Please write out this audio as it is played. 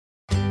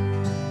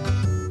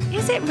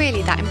it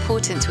really that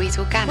important to eat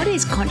organic? What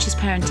is conscious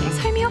parenting? Does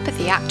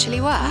homeopathy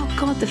actually work? Oh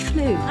God, the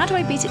flu. How do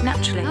I beat it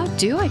naturally? How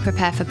do I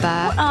prepare for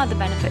birth? What are the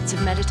benefits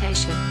of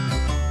meditation?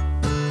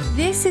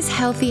 This is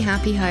Healthy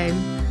Happy Home,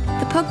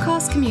 the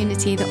podcast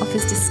community that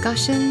offers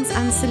discussions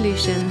and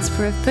solutions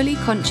for a fully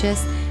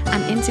conscious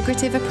and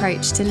integrative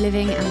approach to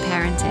living and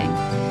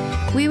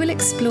parenting. We will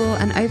explore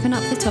and open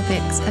up the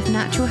topics of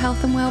natural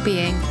health and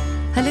well-being,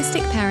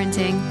 holistic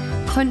parenting,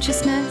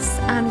 consciousness,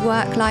 and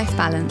work-life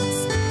balance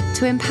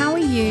to empower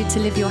you to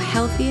live your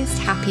healthiest,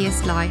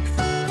 happiest life.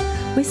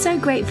 We're so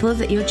grateful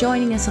that you're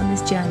joining us on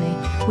this journey.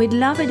 We'd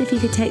love it if you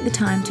could take the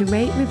time to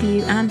rate,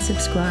 review, and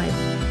subscribe.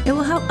 It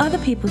will help other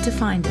people to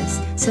find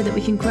us so that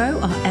we can grow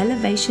our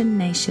Elevation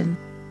Nation.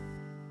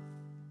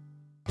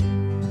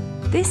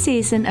 This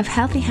season of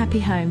Healthy Happy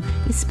Home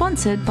is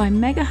sponsored by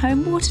Mega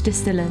Home Water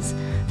Distillers,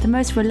 the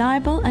most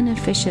reliable and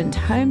efficient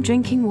home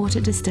drinking water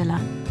distiller.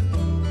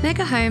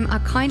 Mega Home are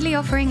kindly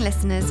offering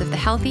listeners of the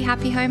Healthy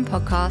Happy Home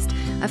podcast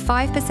a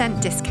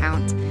 5%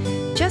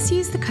 discount. Just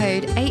use the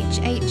code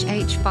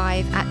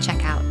HHH5 at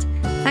checkout.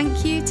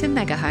 Thank you to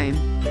Mega Home.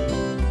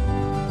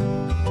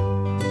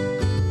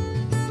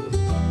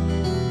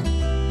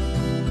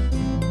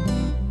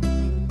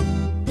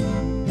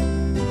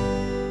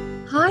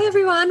 Hi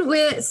everyone,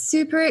 we're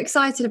super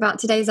excited about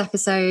today's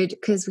episode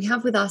because we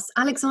have with us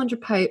Alexandra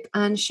Pope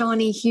and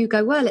Shani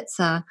Hugo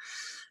Wurlitzer.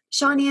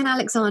 Shani and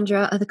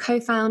Alexandra are the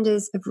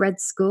co-founders of Red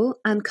School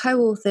and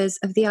co-authors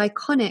of the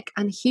iconic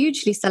and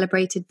hugely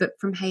celebrated book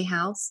from Hay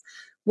House,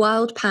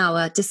 Wild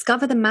Power: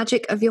 Discover the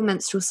Magic of Your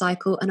Menstrual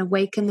Cycle and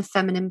Awaken the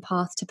Feminine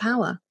Path to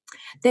Power.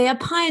 They are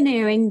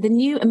pioneering the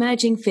new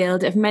emerging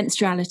field of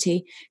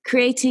menstruality,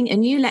 creating a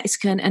new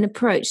lexicon and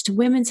approach to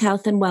women's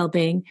health and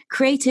well-being,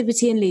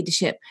 creativity and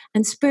leadership,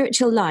 and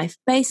spiritual life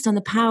based on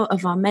the power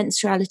of our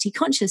menstruality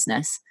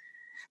consciousness.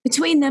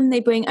 Between them,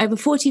 they bring over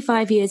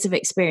 45 years of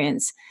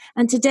experience,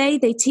 and today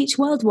they teach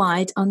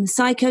worldwide on the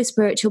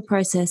psycho-spiritual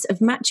process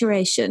of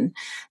maturation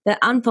that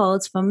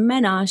unfolds from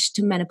menarche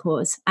to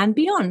menopause and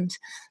beyond.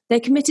 They're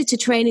committed to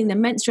training the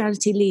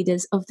menstruality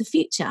leaders of the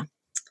future.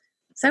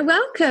 So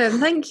welcome.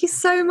 Thank you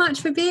so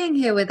much for being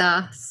here with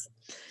us.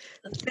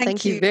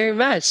 Thank you very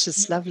much.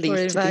 It's lovely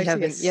to be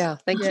having. Yeah,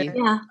 thank you.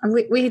 Yeah, and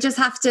we just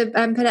have to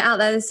put it out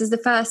there. This is the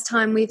first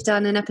time we've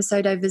done an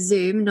episode over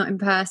Zoom, not in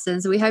person.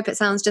 So we hope it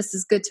sounds just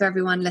as good to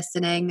everyone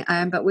listening.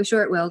 But we're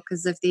sure it will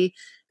because of the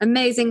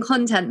amazing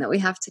content that we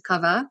have to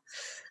cover.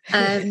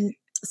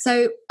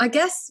 So I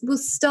guess we'll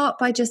start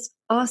by just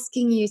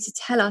asking you to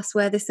tell us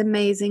where this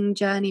amazing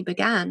journey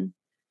began.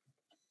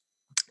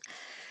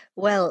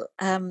 Well,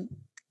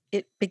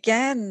 it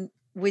began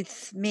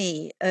with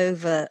me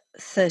over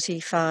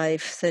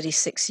 35,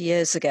 36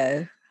 years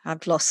ago. I'm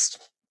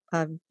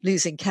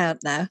losing count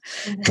now.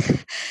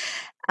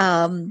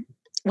 Mm-hmm.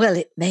 Well,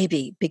 it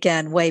maybe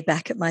began way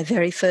back at my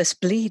very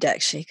first bleed,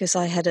 actually, because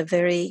I had a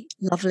very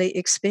lovely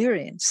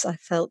experience. I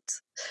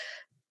felt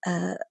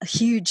a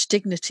huge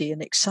dignity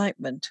and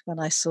excitement when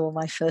I saw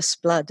my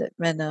first blood at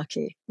menarche.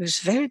 It was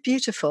very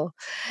beautiful.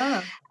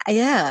 Oh.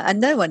 Yeah, and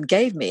no one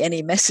gave me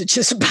any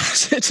messages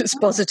about it as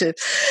positive.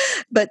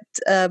 But,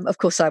 of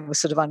course, I was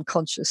sort of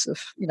unconscious of,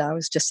 I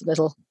was just a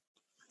little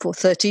poor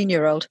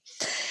 13-year-old.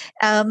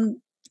 And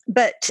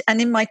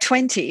in my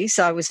 20s,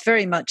 I was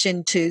very much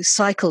into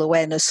cycle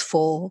awareness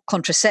for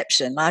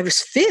contraception. I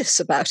was fierce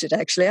about it,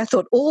 actually. I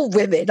thought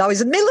I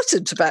was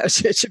militant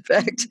about it, in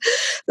fact,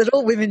 that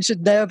all women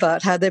should know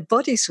about how their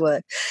bodies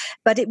work.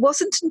 But it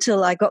wasn't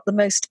until I got the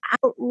most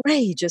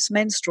outrageous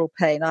menstrual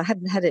pain. I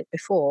hadn't had it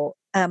before.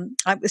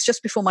 It was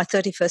just before my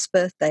 31st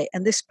birthday,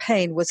 and this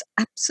pain was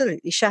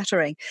absolutely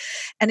shattering.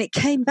 And it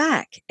came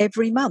back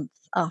every month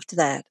after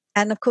that.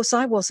 And of course,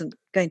 I wasn't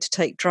going to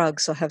take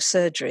drugs or have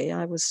surgery.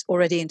 I was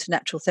already into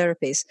natural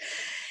therapies.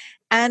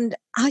 And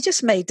I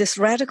just made this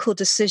radical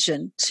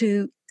decision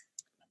to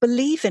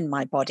believe in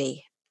my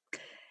body,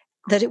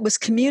 that it was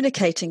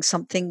communicating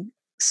something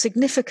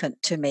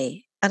significant to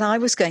me. And I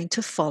was going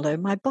to follow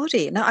my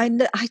body. Now,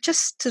 I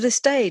just to this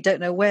day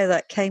don't know where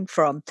that came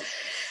from.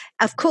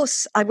 Of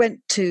course, I went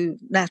to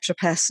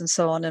naturopaths and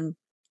so on and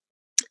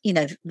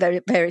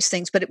various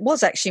things, but it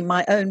was actually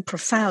my own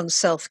profound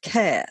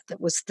self-care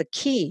that was the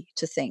key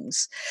to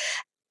things.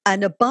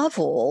 And above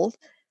all,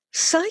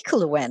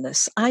 cycle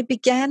awareness. I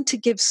began to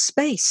give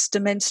space to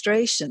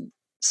menstruation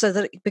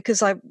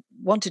because I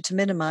wanted to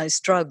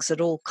minimize drugs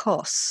at all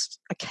costs.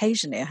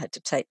 Occasionally I had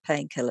to take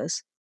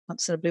painkillers,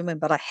 once in a blue moon,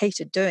 but I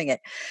hated doing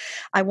it.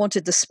 I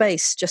wanted the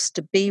space just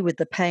to be with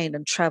the pain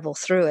and travel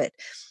through it.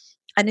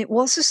 And it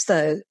was as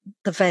though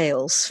the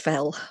veils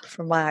fell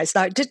from my eyes.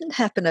 Now, it didn't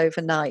happen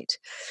overnight.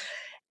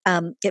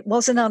 It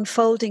was an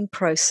unfolding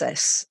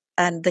process,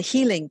 and the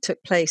healing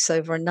took place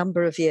over a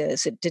number of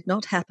years. It did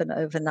not happen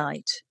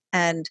overnight.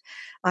 And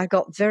I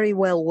got very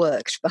well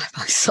worked by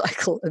my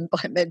cycle and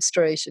by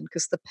menstruation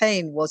because the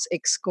pain was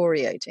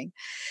excoriating.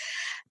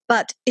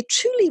 But it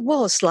truly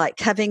was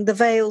like having the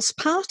veils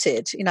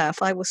parted,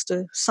 if I was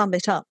to sum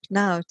it up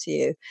now to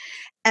you.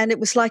 And it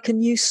was like a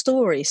new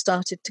story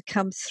started to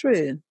come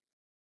through.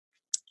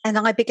 And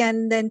I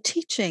began then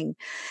teaching,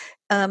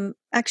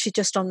 actually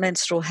just on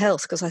menstrual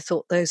health, because I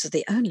thought those are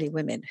the only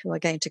women who are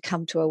going to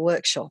come to a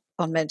workshop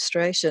on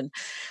menstruation.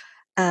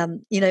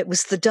 It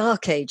was the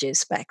dark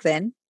ages back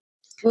then.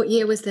 What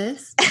year was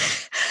this?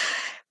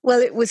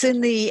 Well, it was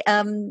in the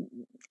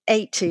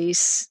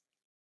 80s,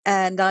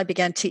 and I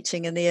began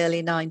teaching in the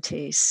early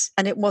 90s,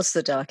 and it was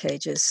the dark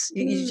ages.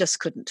 You just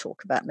couldn't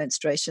talk about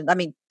menstruation. I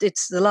mean,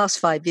 it's the last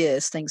 5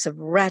 years, things have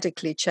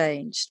radically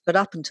changed, but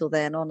up until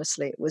then,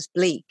 honestly, it was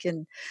bleak,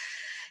 and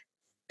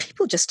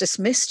people just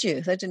dismissed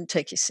you. They didn't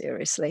take you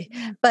seriously.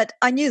 But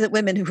I knew that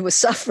women who were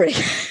suffering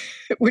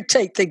would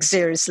take things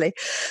seriously.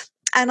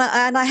 And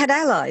I had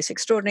allies,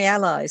 extraordinary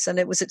allies, and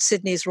it was at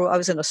Sydney's I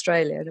was in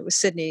Australia, and it was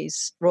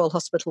Sydney's Royal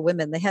Hospital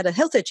Women. They had a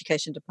health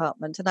education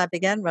department, and I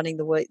began running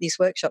these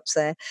workshops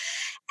there.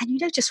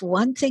 And just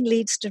one thing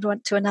leads to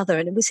another,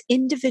 and it was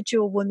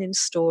individual women's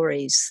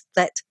stories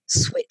that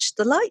switched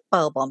the light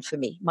bulb on for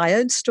me. My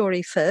own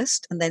story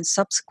first, and then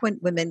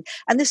subsequent women.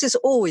 And this has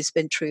always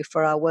been true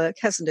for our work,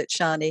 hasn't it,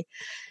 Shani?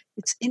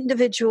 It's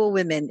individual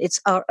women. It's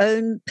our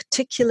own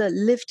particular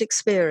lived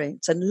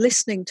experience, and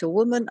listening to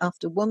woman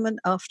after woman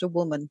after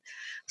woman.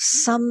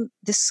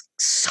 This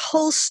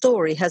whole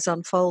story has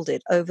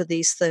unfolded over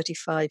these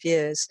 35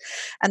 years.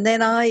 And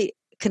then I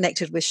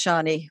connected with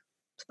Shani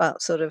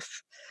about sort of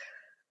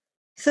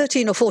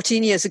 13 or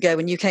 14 years ago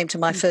when you came to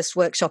my first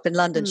workshop in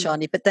London,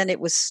 Shani. But then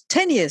it was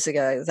 10 years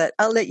ago that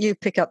I'll let you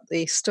pick up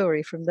the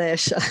story from there,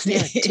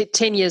 Shani. Yeah,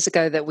 10 years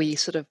ago that we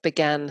sort of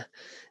began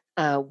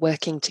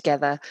working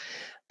together.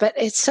 But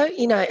it's so,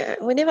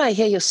 whenever I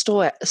hear your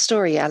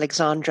story,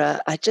 Alexandra,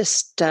 it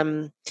just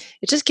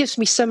gives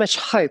me so much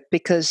hope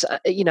because,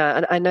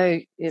 I know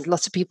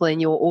lots of people in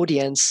your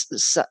audience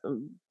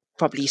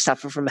probably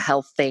suffer from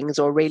health things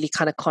or really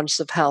kind of conscious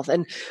of health.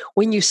 And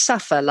when you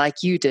suffer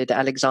like you did,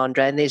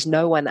 Alexandra, and there's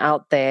no one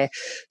out there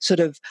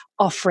sort of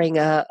offering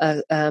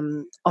an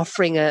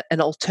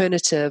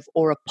alternative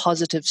or a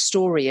positive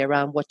story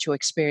around what your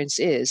experience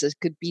is, it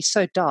could be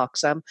so dark.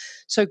 So I'm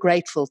so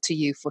grateful to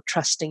you for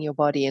trusting your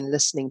body and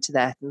listening to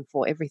that, and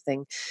for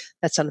everything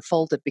that's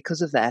unfolded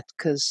because of that.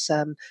 Because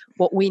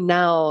what we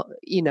now,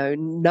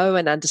 know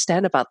and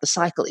understand about the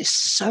cycle is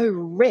so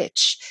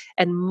rich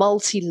and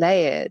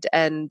multi-layered,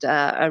 and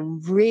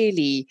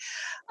really,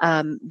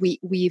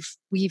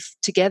 we've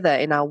together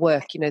in our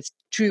work,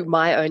 through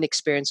my own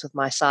experience with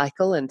my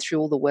cycle and through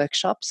all the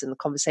workshops and the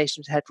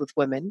conversations we've had with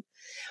women,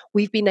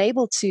 we've been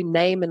able to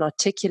name and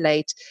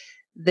articulate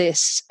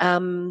this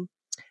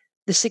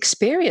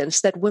experience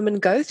that women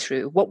go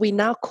through, what we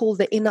now call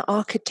the inner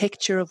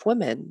architecture of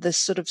women, this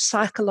sort of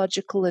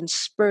psychological and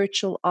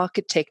spiritual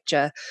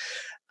architecture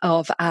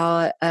of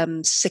our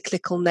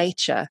cyclical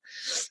nature.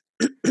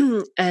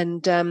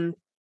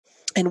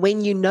 And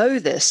when you know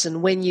this,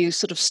 and when you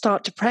sort of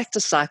start to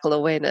practice cycle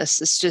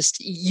awareness, it's just,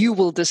 you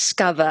will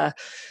discover,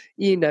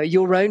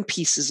 your own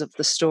pieces of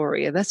the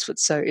story. And that's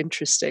what's so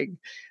interesting.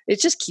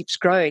 It just keeps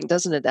growing,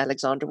 doesn't it,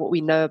 Alexandra? What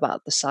we know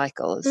about the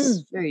cycle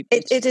is very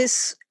beautiful. It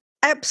is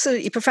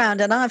absolutely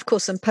profound. And I, of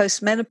course, am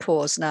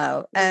post-menopause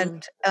now.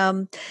 And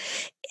the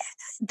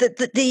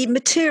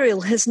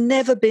material has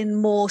never been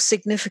more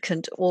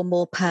significant or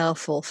more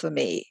powerful for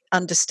me,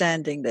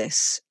 understanding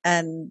this.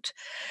 And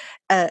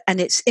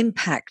its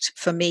impact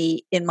for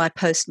me in my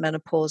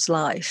post-menopause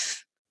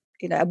life,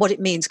 what it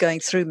means going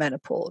through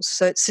menopause.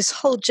 So it's this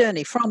whole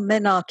journey from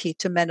menarche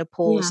to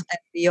menopause and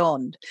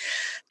beyond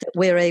that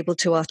we're able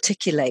to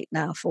articulate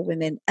now for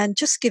women, and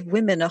just give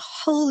women a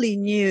wholly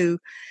new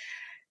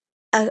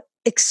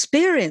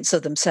experience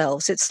of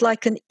themselves. It's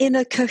like an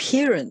inner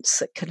coherence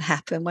that can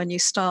happen when you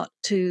start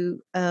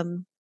to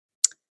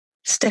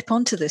step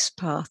onto this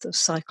path of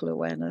cycle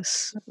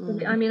awareness.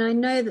 I mean, I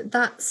know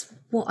that's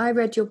what I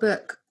read your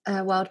book,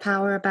 Wild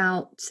Power,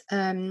 about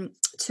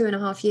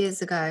 2.5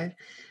 years ago,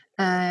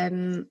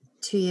 2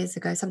 years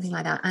ago, something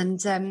like that.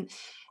 And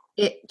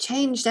it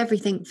changed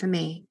everything for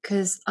me,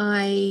 because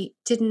I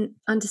didn't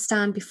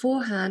understand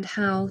beforehand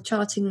how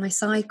charting my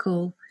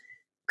cycle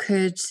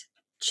could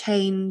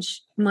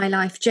change my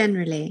life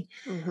generally,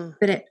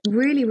 but it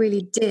really,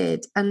 really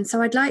did. And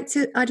so I'd like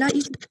you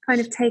to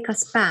kind of take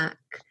us back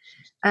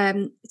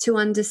to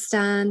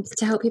understand,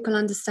 to help people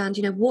understand,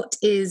 what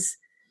is,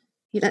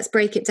 let's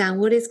break it down.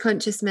 What is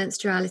conscious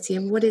menstruality,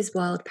 and what is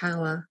wild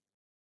power?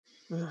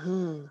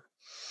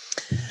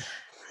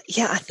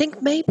 Yeah, I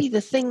think maybe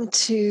the thing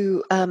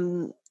to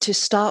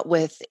start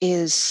with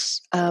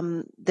is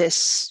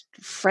this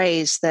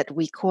phrase that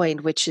we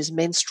coined, which is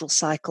menstrual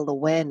cycle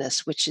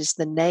awareness, which is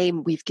the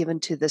name we've given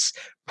to this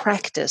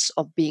practice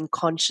of being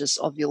conscious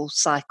of your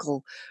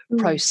cycle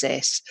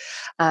process.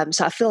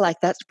 So I feel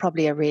like that's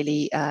probably a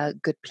really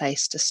good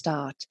place to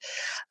start,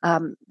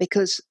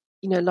 because,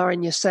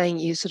 Lauren, you're saying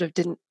you sort of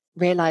didn't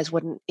realize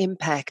what an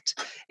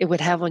impact it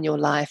would have on your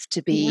life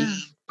to be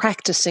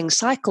practicing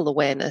cycle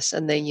awareness,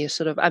 and then you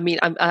sort of,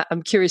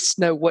 I'm curious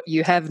to know what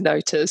you have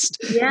noticed.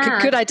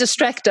 Could I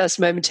distract us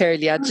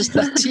momentarily? I'd just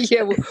like to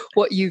hear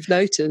what you've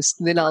noticed,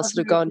 and then I'll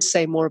sort of go on to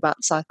say more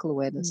about cycle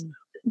awareness.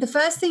 the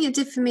first thing it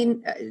did for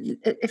me,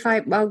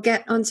 I'll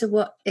get onto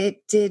what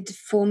it did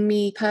for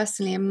me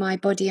personally and my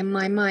body and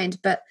my mind,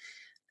 but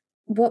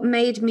what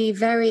made me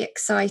very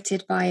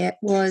excited by it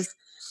was,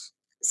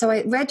 so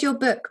I read your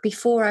book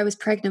before I was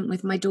pregnant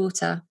with my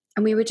daughter,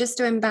 and we were just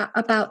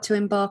about to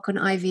embark on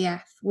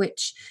IVF,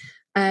 which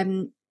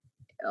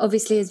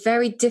obviously is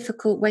very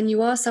difficult when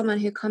you are someone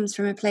who comes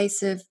from a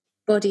place of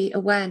body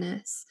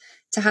awareness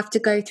to have to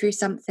go through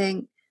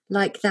something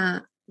like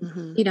that.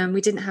 You know, and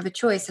we didn't have a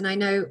choice. And I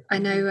know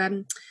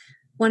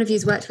one of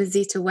you's worked with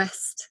Zita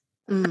West.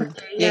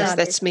 Yes,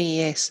 that's me.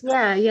 Yes.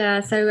 Yeah.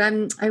 So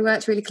I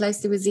worked really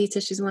closely with Zita.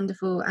 She's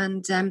wonderful,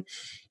 and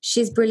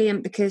she's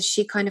brilliant because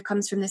she kind of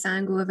comes from this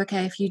angle of,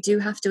 okay, if you do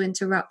have to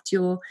interrupt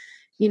your,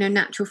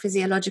 natural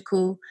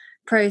physiological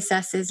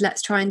processes,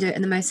 let's try and do it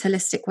in the most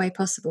holistic way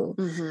possible.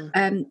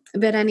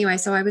 But anyway,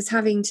 so I was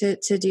having to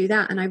do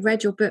that, and I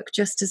read your book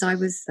just as I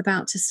was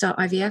about to start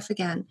IVF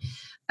again.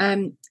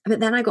 But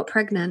then I got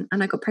pregnant,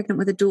 and I got pregnant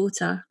with a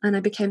daughter, and I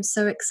became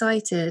so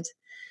excited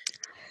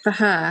for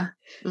her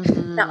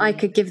that I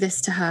could give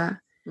this to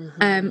her.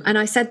 And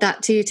I said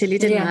that to you, Tilly,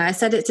 didn't I? I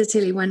said it to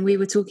Tilly when we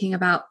were talking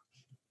about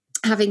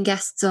having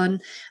guests on,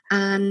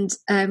 and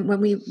when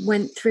we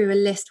went through a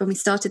list, when we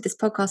started this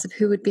podcast, of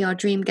who would be our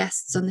dream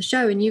guests on the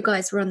show, and you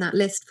guys were on that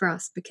list for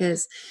us,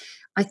 because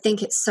I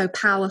think it's so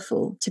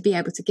powerful to be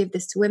able to give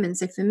this to women.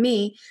 So for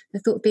me, the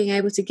thought of being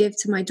able to give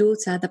to my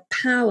daughter the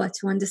power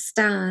to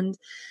understand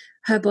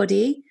her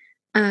body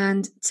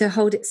and to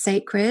hold it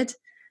sacred,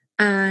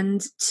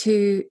 and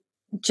to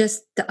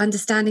just the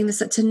understanding this,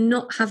 to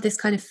not have this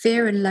kind of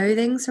fear and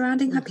loathing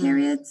surrounding her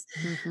periods,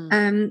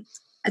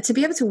 to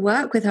be able to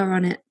work with her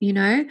on it,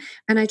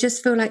 and I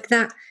just feel like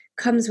that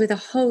comes with a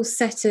whole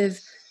set of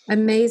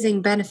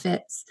amazing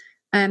benefits.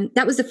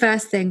 That was the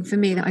first thing for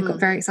me that I got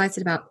very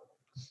excited about.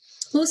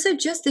 Also,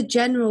 just the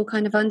general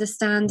kind of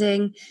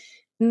understanding,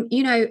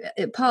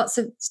 parts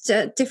of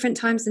different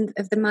times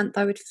of the month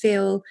I would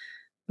feel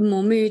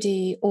more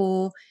moody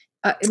or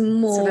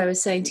more. That's what I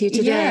was saying to you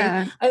today.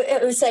 Yeah. I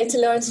was saying to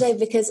Lauren today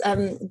because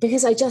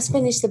I just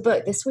finished the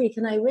book this week,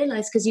 and I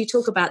realised, because you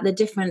talk about the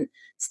different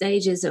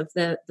stages of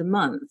the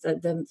month,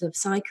 the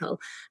cycle,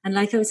 and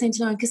like I was saying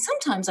to Lauren, because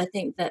sometimes I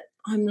think that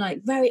I'm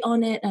like very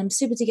on it, and I'm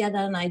super together,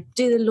 and I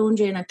do the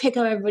laundry and I pick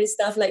up everybody's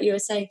stuff, like you were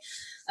saying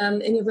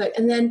in your book,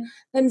 and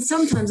then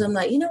sometimes I'm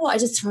like, you know what, I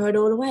just throw it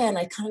all away and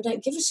I kind of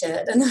don't give a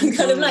shit, and I'm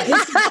kind of like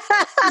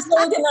this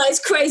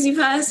organised crazy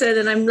person,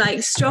 and I'm like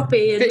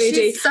stroppy and moody.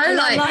 She's so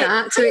like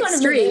that to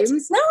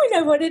extremes. Now I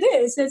know what it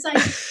is. It's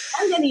like,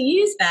 I'm going to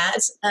use that.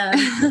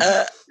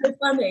 It's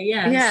funny,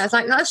 yeah. It's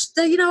like,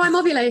 I'm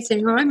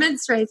ovulating or I'm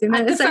menstruating.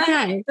 It's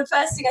okay. The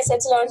first thing I said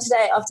to Lauren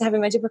today after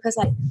having read your book, I was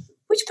like,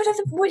 which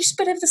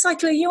bit of the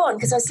cycle are you on?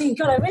 Because I was thinking,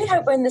 God, I really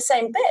hope we're in the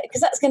same bit,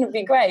 because that's going to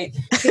be great.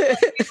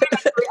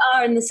 We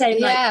are in the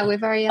same, we're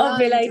very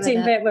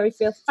ovulating bit where we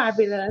feel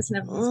fabulous and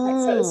everything.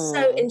 So it was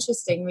so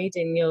interesting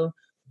reading your,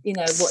 what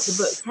the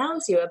book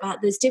tells you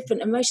about those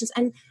different emotions,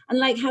 and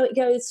like how it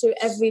goes through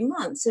every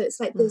month. So it's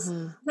like this,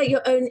 like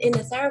your own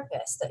inner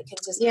therapist that can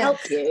just help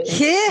you.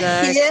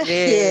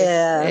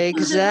 Yeah.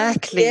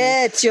 Exactly.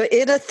 Yeah, it's your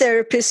inner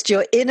therapist,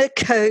 your inner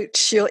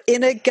coach, your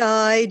inner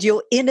guide,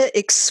 your inner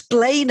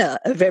explainer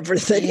of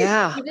everything.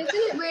 Yeah. But isn't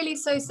it really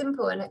so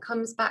simple? And it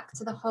comes back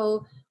to the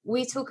whole,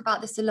 we talk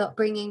about this a lot,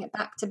 bringing it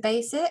back to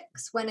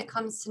basics when it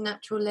comes to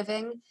natural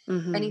living,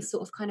 any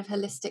sort of kind of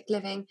holistic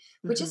living.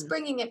 We're just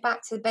bringing it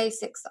back to the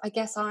basics that I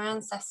guess our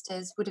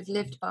ancestors would have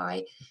lived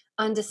by,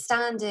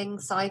 understanding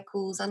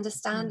cycles,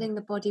 understanding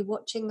the body,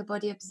 watching the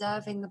body,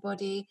 observing the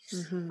body.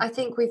 I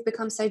think we've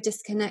become so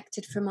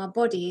disconnected from our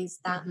bodies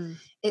that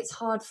it's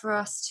hard for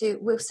us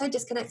we're so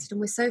disconnected, and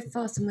we're so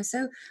fast, and we're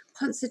so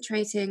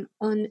concentrating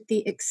on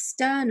the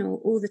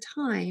external all the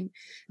time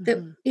that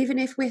even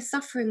if we're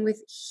suffering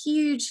with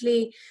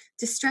hugely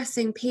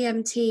distressing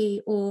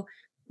PMT or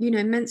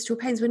menstrual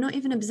pains, we're not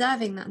even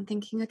observing that and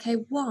thinking, okay,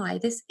 why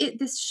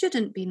this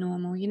shouldn't be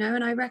normal,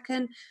 and I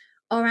reckon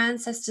our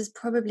ancestors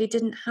probably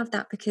didn't have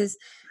that because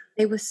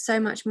they were so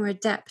much more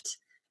adept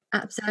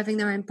at observing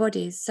their own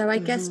bodies. So I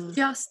guess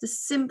just the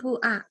simple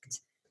act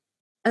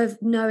of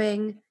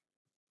knowing,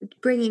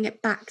 bringing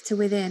it back to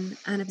within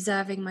and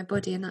observing my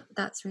body, and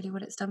that's really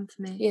what it's done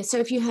for me. Yeah. So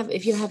if you're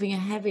having a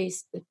heavy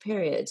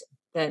period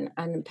then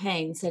and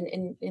pains, and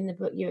in the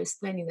book you're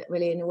explaining that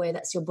really in a way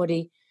that's your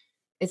body,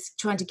 it's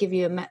trying to give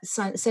you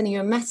sending you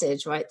a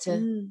message, right?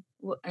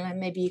 And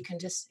maybe you can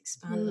just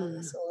expand on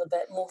this all a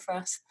bit more for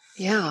us.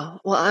 Yeah,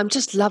 well, I'm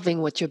just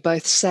loving what you're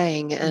both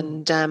saying.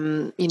 And,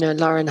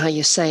 Lauren, how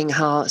you're saying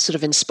how sort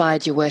of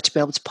inspired you were to be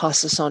able to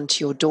pass this on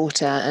to your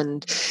daughter.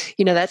 And,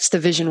 that's the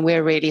vision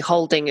we're really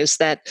holding, is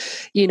that,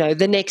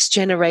 the next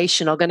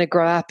generation are going to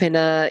grow up in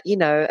a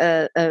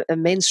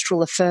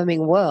menstrual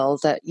affirming world,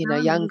 that,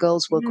 young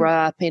girls will grow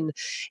up in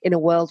a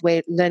world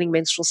where learning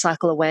menstrual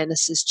cycle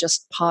awareness is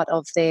just part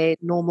of their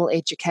normal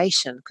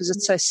education, because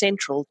it's so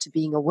central to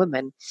being a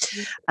woman.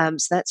 So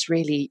that's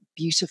really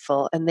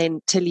beautiful. And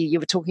then Tilly, you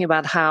were talking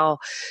about how,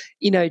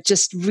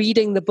 just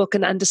reading the book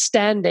and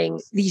understanding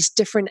these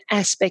different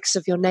aspects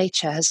of your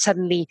nature has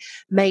suddenly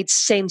made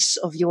sense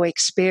of your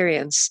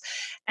experience.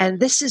 And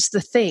this is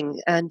the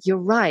thing, and you're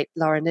right,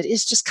 Lauren, it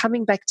is just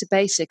coming back to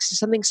basics, to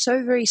something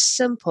so very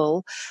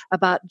simple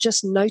about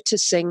just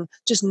noticing,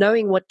 just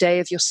knowing what day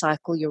of your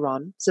cycle you're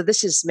on. So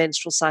this is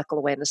menstrual cycle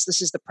awareness.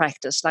 This is the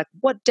practice. Like,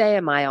 what day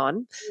am I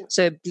on?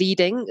 So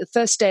bleeding, the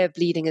first day of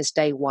bleeding is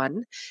day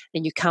 1,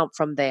 and you count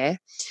from there.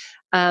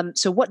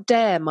 So what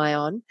day am I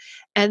on?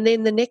 And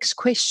then the next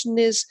question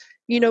is,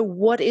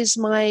 what is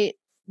my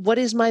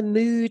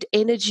mood,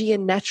 energy,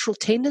 and natural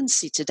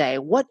tendency today?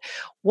 What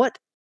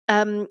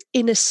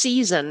in a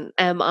season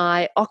am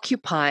I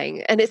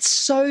occupying? And it's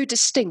so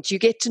distinct. You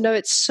get to know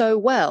it so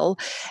well,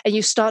 and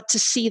you start to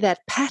see that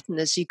pattern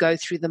as you go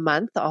through the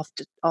month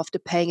after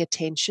paying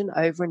attention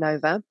over and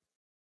over.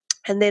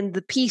 And then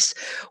the piece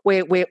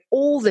where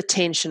all the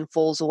tension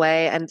falls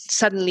away and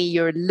suddenly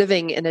you're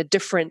living in a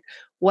different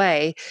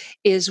way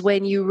is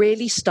when you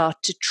really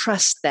start to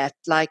trust that,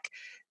 like,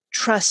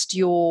 trust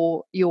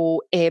your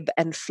ebb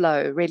and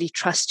flow, really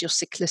trust your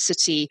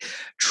cyclicity,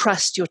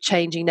 trust your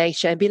changing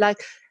nature, and be like,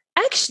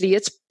 actually,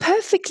 it's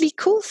perfectly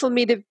cool for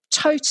me to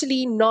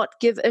totally not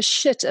give a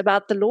shit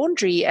about the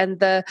laundry and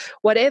the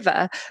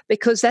whatever,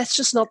 because that's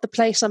just not the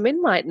place I'm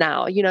in right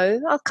now.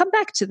 I'll come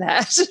back to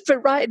that.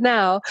 But right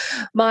now,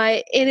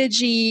 my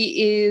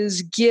energy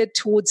is geared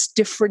towards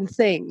different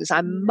things.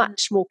 I'm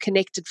much more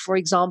connected, for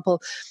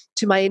example,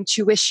 to my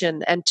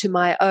intuition and to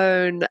my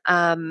own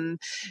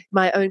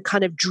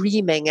kind of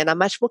dreaming. And I'm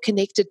much more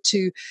connected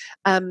to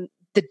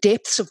the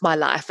depths of my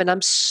life, and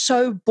I'm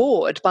so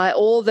bored by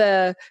all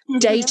the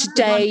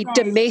day-to-day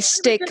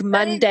domestic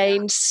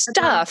mundane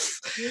stuff.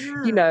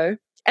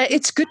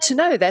 It's good to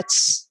know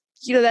that's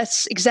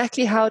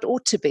exactly how it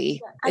ought to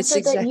be. And so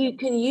that you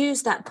can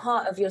use that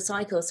part of your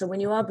cycle. So when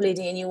you are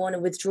bleeding and you want to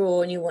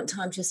withdraw and you want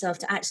time to yourself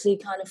to actually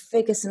kind of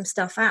figure some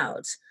stuff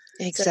out.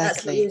 Exactly. So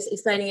that's what you're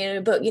explaining in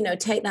a book.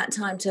 Take that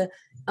time to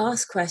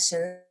ask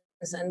questions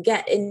and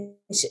get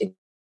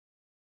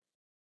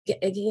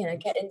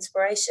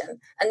inspiration,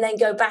 and then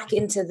go back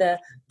into the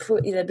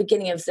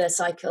beginning of the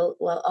cycle,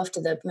 after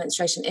the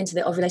menstruation, into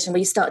the ovulation, where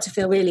you start to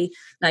feel really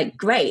like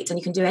great and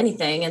you can do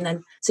anything, and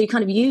then so you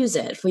kind of use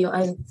it for your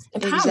own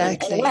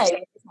empowerment in a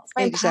way.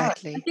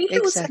 Exactly. I think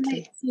it also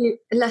makes you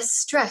less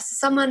stressed.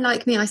 Someone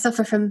like me, I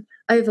suffer from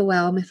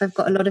overwhelm if I've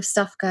got a lot of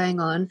stuff going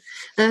on.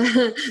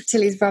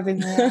 Tilly's rubbing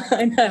me out.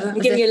 I know, I'm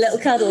giving you a little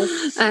cuddle.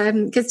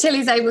 Because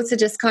Tilly's able to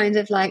just kind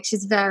of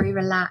she's very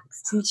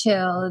relaxed and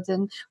chilled,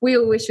 and we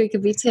all wish we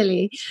could be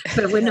Tilly,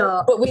 but we're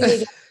not. But we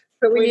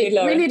need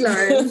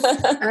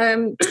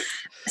Lauren.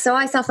 So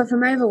I suffer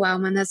from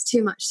overwhelm, and there's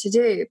too much to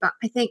do. But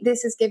I think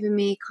this has given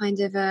me kind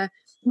of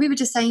we were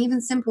just saying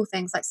even simple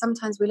things, like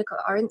sometimes we look at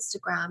our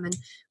Instagram and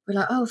we're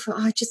like, I'm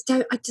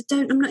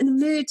not in the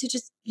mood to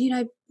just,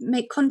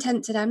 make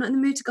content today. I'm not in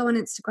the mood to go on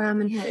Instagram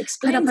and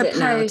put up a post.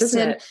 Now,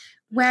 doesn't it?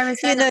 Whereas,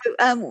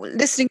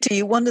 listening to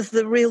you, one of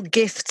the real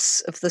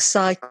gifts of the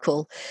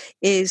cycle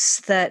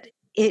is that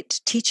it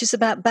teaches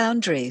about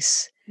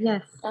boundaries.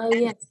 Yes. Oh,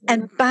 yes.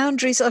 And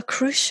boundaries are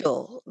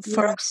crucial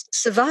for us to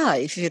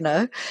survive,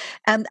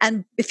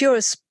 And if you're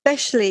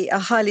especially a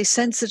highly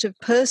sensitive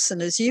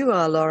person, as you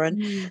are,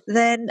 Lauren,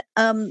 then,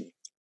 and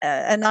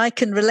I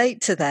can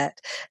relate to that,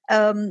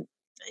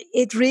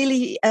 it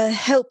really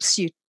helps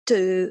you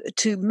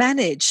to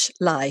manage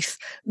life,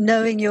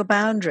 knowing your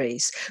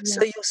boundaries. Yeah.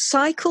 So your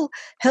cycle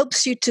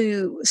helps you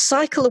to,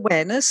 cycle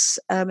awareness,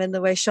 in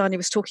the way Shani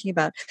was talking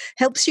about,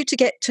 helps you to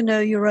get to know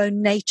your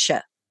own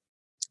nature.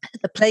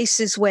 The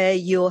places where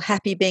you're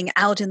happy being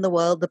out in the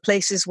world, the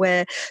places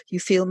where you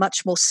feel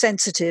much more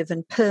sensitive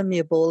and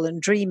permeable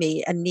and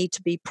dreamy and need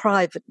to be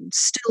private and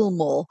still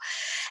more.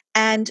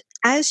 And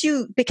as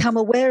you become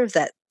aware of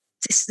that,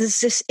 there's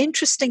this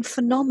interesting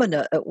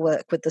phenomena at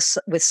work with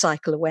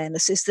cycle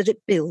awareness, is that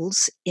it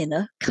builds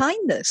inner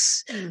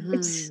kindness.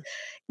 Mm-hmm.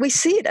 We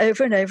see it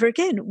over and over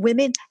again.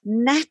 Women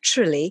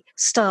naturally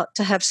start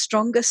to have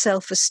stronger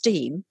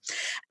self-esteem,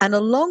 and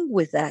along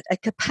with that, a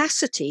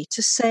capacity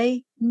to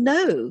say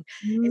no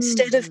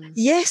instead of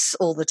yes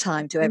all the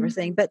time to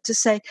everything, but to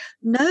say,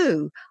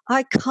 no,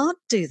 I can't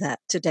do that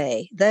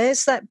today.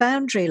 There's that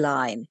boundary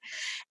line.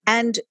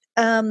 And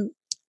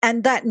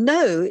that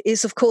no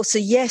is, of course, a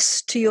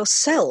yes to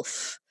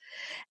yourself.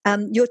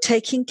 You're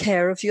taking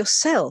care of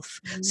yourself.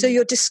 So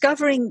you're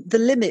discovering the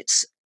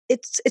limits.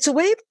 It's a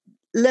way of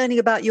learning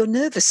about your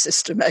nervous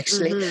system,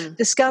 actually,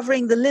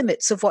 discovering the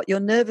limits of what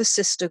your nervous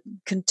system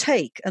can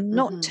take and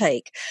not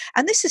take.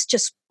 And this is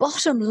just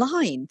bottom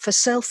line for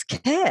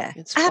self-care.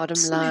 It's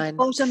bottom line.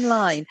 Bottom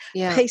line,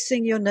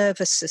 pacing your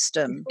nervous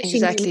system.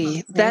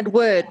 Exactly. That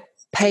word,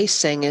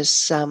 pacing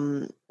is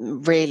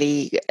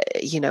really,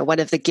 one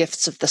of the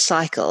gifts of the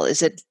cycle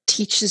is it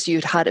teaches you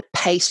how to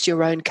pace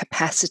your own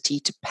capacity,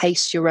 to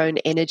pace your own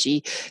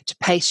energy, to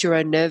pace your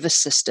own nervous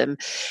system.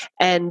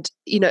 And,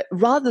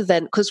 rather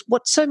than, because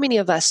what so many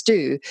of us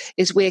do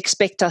is we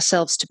expect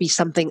ourselves to be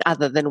something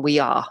other than we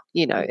are.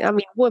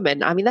 Women,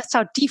 that's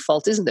our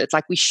default, isn't it?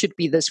 Like we should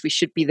be this, we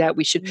should be that,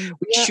 we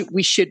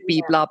should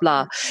be blah,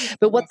 blah.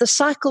 But what the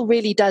cycle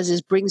really does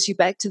is brings you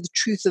back to the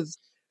truth of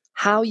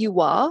how you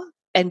are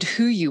and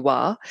who you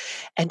are.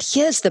 And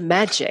here's the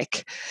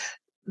magic.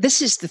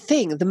 This is the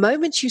thing. The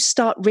moment you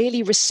start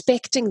really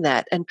respecting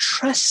that and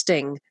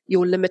trusting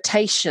your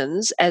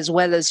limitations as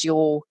well as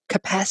your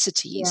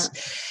capacities,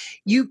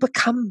 you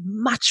become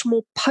much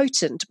more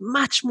potent,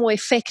 much more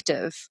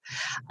effective,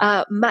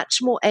 much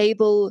more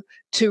able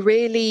to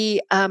really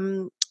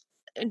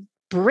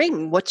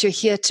bring what you're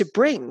here to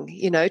bring,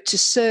 to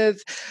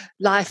serve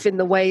life in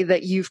the way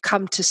that you've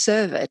come to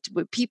serve it.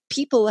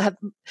 People have,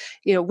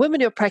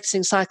 women who are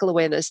practicing cycle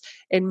awareness,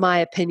 in my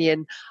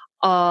opinion,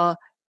 are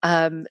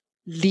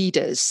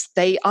leaders.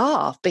 They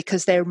are,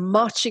 because they're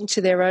marching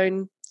to their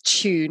own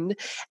tune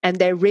and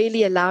they're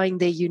really allowing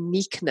their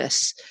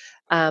uniqueness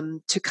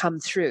to come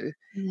through.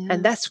 Yeah.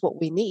 And that's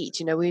what we need.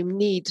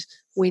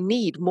 We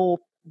need more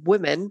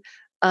women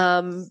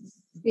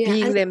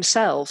being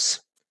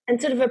themselves. And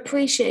sort of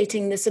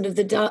appreciating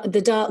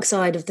the dark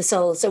side of the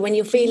soul. So when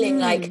you're feeling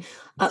like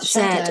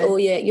upset or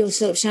your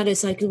sort of shadow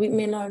side, because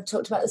me and Lauren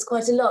talked about this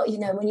quite a lot,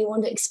 when you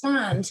want to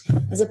expand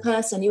as a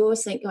person, you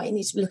always think, you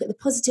need to look at the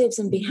positives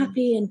and be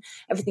happy and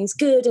everything's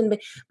good.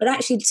 But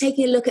actually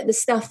taking a look at the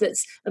stuff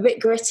that's a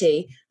bit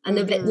gritty and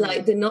a bit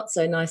like the not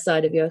so nice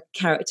side of your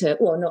character,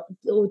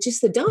 or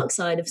just the dark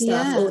side of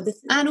stuff. Yeah.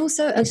 And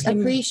also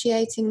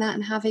appreciating that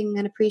and having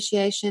an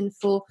appreciation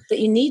for that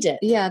you need it.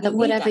 Yeah, that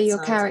whatever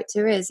your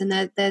character is. And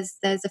there's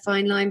a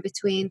fine line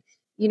between,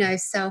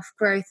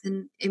 self-growth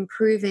and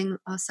improving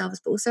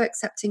ourselves, but also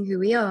accepting who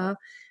we are.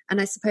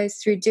 And I suppose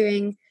through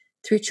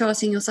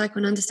charting your cycle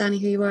and understanding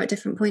who you are at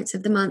different points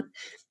of the month,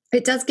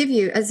 it does give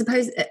you, I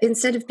suppose,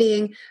 instead of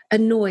being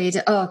annoyed,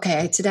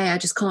 today I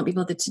just can't be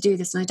bothered to do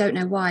this and I don't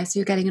know why. So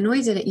you're getting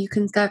annoyed at it. You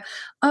can go,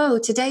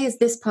 today is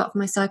this part of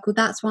my cycle.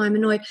 That's why I'm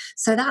annoyed.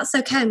 So that's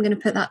okay. I'm going to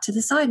put that to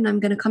the side and I'm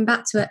going to come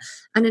back to it.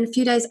 And in a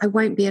few days, I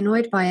won't be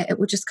annoyed by it. It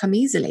will just come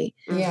easily.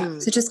 Yeah.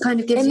 So just kind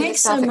of gives you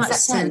so much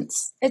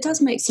sense. It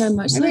does make so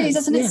much sense. Really,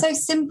 doesn't it? It's so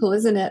simple,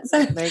 isn't it?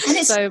 It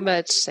makes so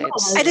much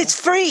sense. And it's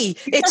free.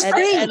 It's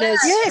free. And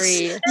it's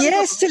free.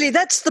 Yes, Tilly,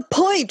 that's the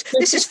point.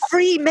 This is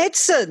free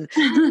medicine.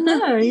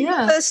 No,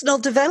 yeah. Personal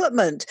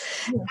development.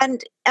 Yeah.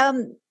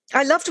 And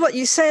I loved what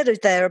you said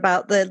there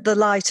about the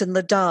light and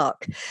the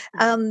dark.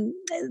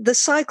 The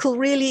cycle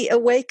really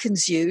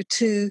awakens you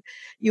to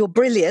your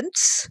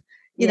brilliance,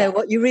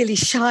 what you really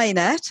shine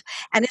at,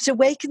 and it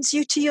awakens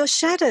you to your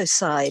shadow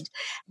side.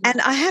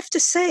 And I have to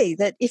say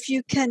that if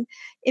you can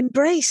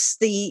embrace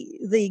the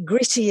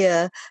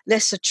grittier,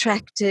 less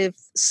attractive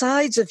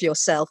sides of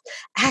yourself,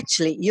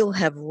 actually you'll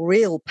have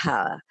real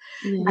power.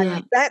 Yeah.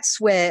 And that's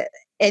where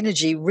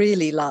energy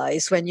really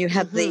lies, when you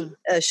have the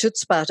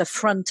chutzpah to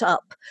front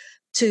up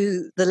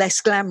to the less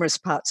glamorous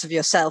parts of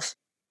yourself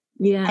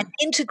and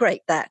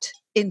integrate that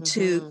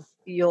into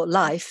your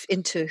life,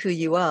 into who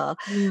you are.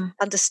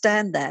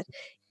 Understand that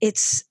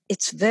it's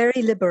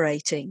very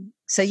liberating.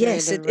 So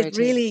yes, it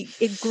really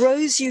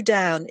grows you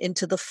down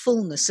into the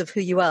fullness of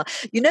who you are.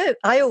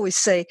 I always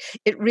say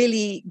it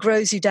really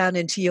grows you down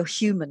into your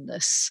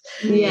humanness.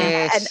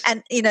 Yes.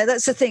 And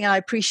that's the thing I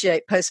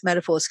appreciate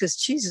post-menopause, because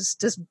Jesus,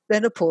 does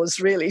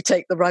menopause really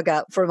take the rug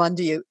out from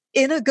under you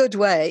in a good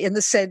way, in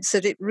the sense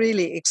that it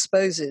really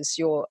exposes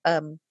your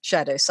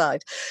shadow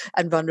side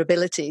and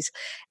vulnerabilities,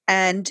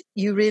 and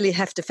you really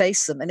have to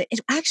face them. And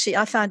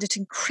I found it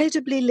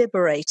incredibly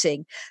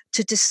liberating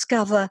to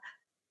discover,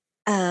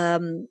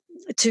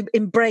 to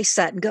embrace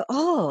that and go,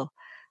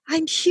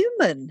 I'm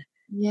human.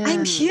 Yeah.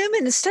 I'm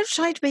human. Instead of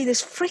trying to be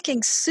this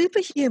freaking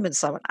superhuman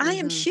someone, I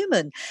am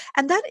human.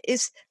 And that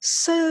is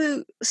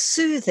so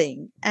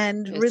soothing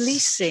and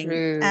releasing.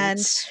 True. And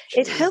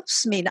it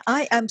helps me.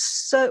 I am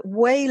so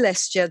way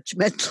less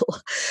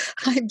judgmental.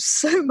 I'm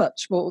so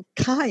much more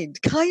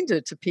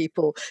kinder to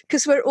people,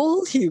 because we're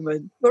all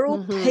human. We're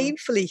all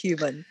painfully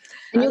human.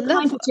 And you're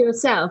kinder to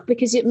yourself,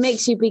 because it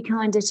makes you be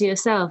kinder to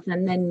yourself,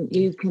 and then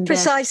you can...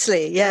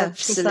 Precisely, yeah.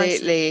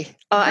 Absolutely. Precisely.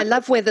 I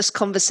love where this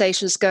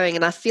conversation is going,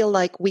 and I feel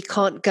like we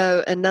can't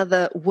go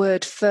another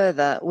word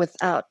further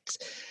without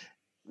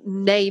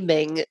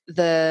naming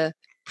the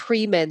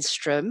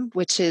premenstruum,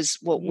 which is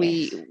what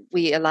we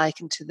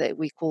liken to that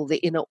we call the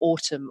inner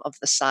autumn of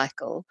the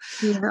cycle,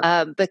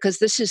 because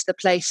this is the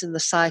place in the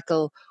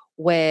cycle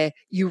where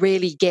you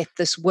really get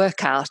this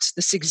workout,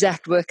 this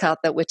exact workout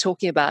that we're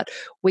talking about,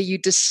 where you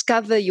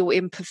discover your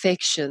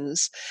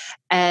imperfections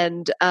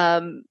and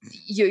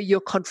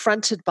you're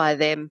confronted by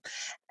them.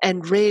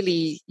 And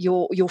really,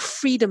 your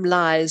freedom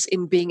lies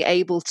in being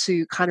able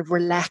to kind of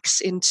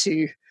relax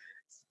into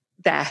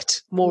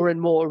that more and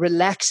more,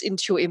 relax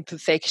into your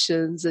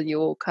imperfections and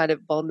your kind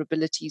of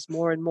vulnerabilities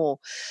more and more.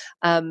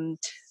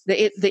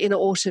 the inner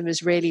autumn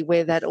is really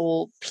where that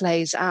all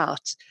plays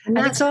out. And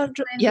that's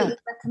Alexandra, the time that you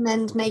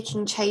recommend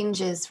making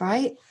changes,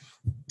 right?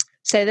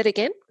 Say that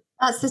again.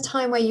 That's the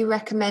time where you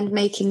recommend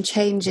making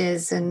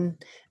changes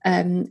and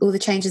all the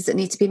changes that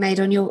need to be made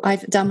on your.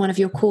 I've done one of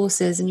your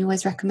courses, and you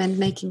always recommend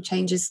making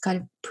changes kind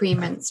of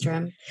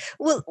pre-menstruum.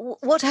 Well,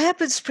 what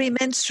happens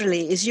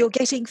premenstrually is you're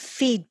getting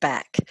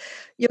feedback.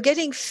 You're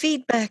getting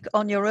feedback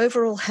on your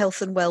overall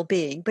health and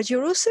well-being, but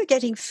you're also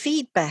getting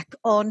feedback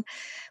on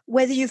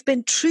whether you've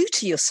been true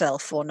to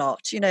yourself or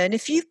not, and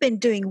if you've been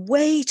doing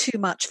way too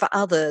much for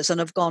others and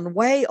have gone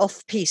way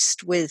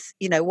off-piste with,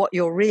 what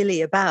you're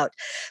really about,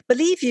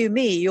 believe you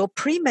me, your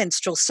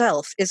premenstrual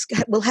self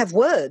will have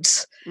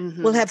words,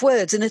 will have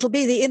words, and it'll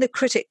be the inner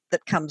critic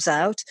that comes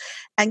out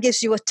and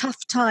gives you a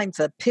tough time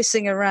for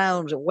pissing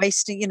around or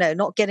wasting,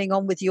 not getting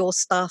on with your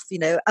stuff,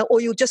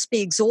 or you'll just be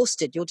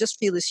exhausted. You'll just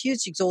feel this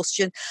huge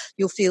exhaustion.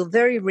 You'll feel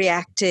very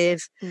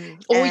reactive.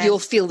 Or you'll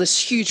feel this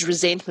huge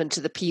resentment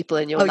to the people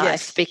in your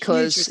life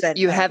because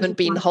you haven't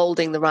been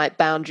holding the right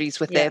boundaries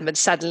with them. And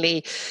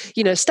suddenly,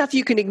 stuff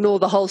you can ignore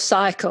the whole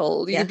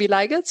cycle. You can be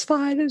like, it's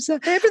fine.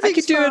 I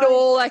could do it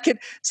all. I could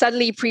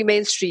suddenly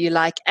premenstruate. You're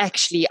like,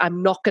 actually,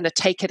 I'm not going to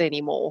take it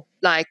anymore.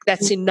 Like,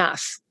 that's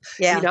enough.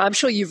 Yeah. I'm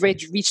sure you've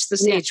reached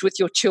this age with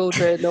your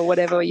children or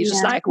whatever. You're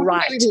just like,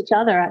 right. With each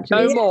other,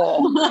 actually. No more.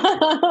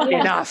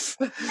 Enough.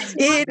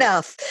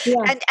 Yeah.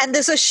 And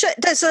there's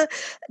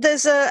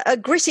a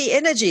gritty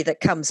energy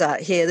that comes out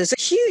here. There's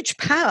a huge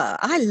power.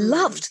 I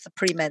loved the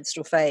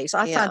premenstrual phase.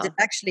 I found it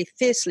actually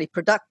fiercely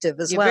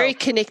productive as well. You're very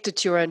connected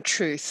to your own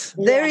truth.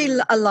 Very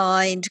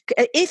aligned.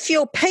 If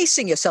you're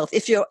pacing yourself,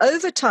 if you're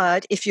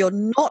overtired, if you're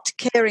not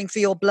caring for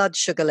your blood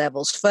sugar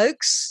levels,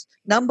 folks,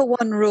 number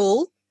one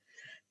rule,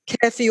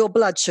 care for your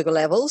blood sugar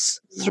levels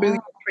through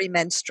your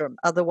premenstruum.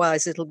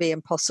 Otherwise, it'll be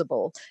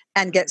impossible.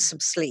 And get some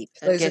sleep.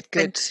 Those are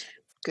good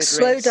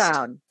slow rest.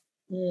 Down.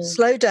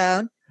 Slow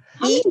down.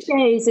 How many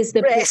days is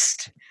the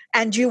rest?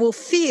 And you will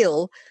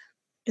feel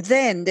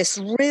then this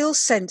real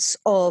sense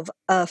of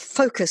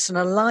focus and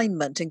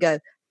alignment and go,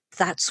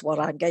 that's what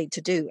I'm going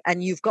to do.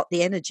 And you've got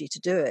the energy to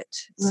do it.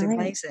 It's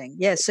amazing.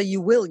 Yeah, so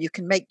you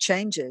can make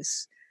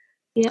changes.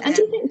 Yeah, and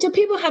do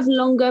people have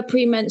longer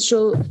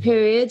premenstrual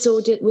periods,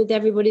 or with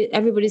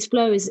everybody's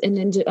flow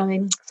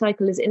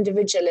cycle is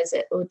individual, is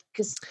it? Or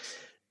because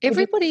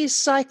everybody's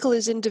cycle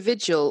is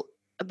individual,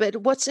 but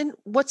what's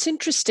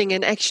interesting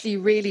and actually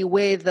really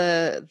where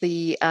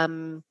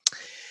the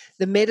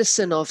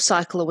medicine of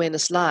cycle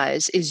awareness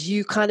lies is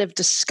you kind of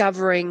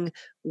discovering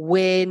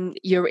when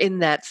you're in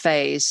that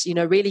phase,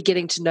 really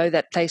getting to know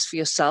that place for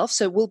yourself.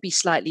 So it will be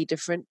slightly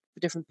different for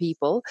different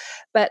people.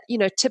 But,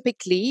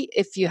 typically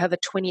if you have a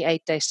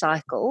 28-day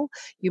cycle,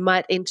 you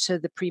might enter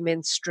the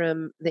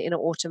premenstruum, the inner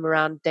autumn,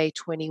 around day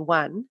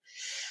 21.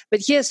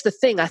 But here's the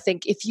thing, I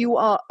think if you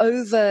are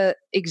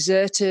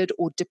over-exerted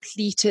or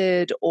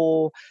depleted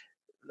or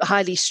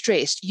highly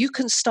stressed, you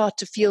can start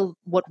to feel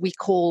what we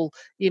call,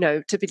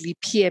 typically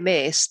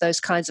PMS, those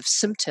kinds of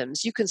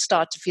symptoms. You can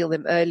start to feel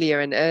them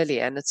earlier and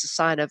earlier, and it's a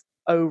sign of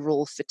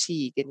overall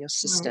fatigue in your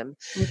system.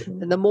 Right. Okay.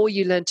 And the more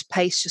you learn to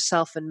pace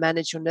yourself and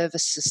manage your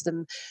nervous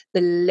system,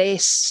 the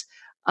less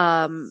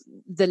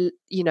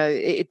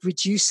it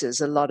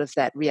reduces a lot of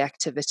that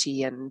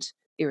reactivity and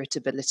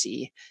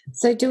irritability.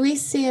 So do you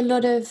see a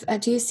lot of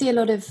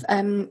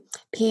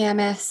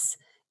PMS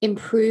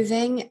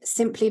improving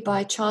simply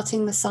by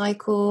charting the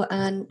cycle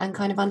and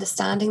kind of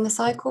understanding the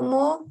cycle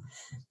more?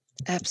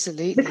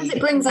 Absolutely. Because it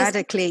brings us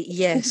radically,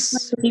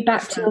 yes,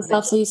 back to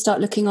yourself, so you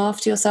start looking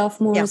after yourself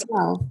more as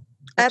well.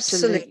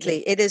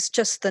 Absolutely. It is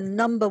just the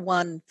number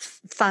one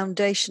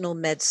foundational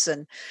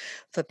medicine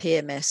for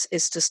PMS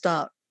is to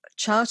start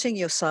charting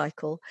your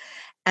cycle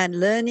and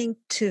learning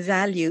to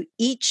value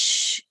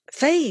each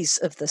phase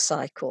of the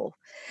cycle.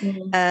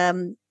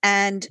 And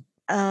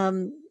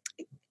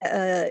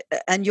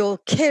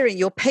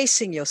you're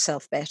pacing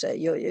yourself better.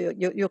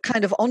 You're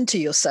kind of onto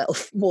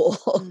yourself more,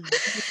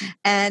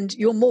 and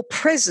you're more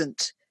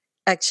present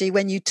actually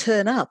when you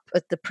turn up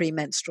at the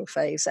premenstrual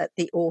phase at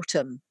the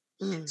autumn.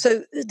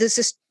 So there's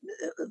this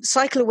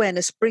cycle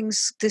awareness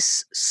brings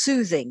this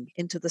soothing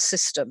into the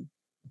system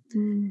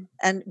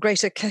and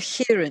greater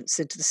coherence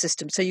into the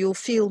system. So you'll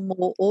feel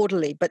more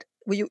orderly, but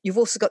you've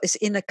also got this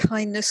inner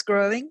kindness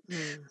growing.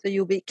 So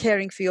you'll be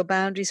caring for your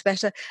boundaries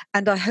better.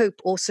 And I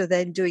hope also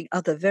then doing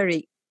other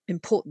very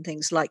important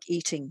things like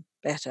eating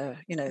better,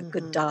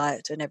 good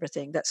diet and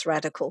everything. That's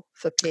radical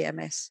for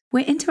PMS.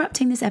 We're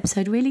interrupting this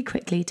episode really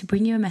quickly to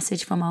bring you a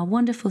message from our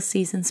wonderful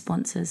season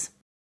sponsors.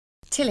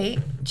 Tilly,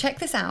 check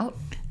this out.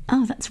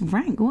 Oh, that's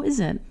rank. What is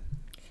it?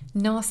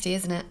 Nasty,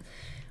 isn't it?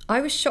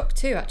 I was shocked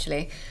too,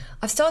 actually.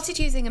 I've started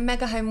using a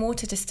Mega Home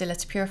water distiller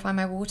to purify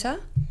my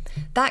water.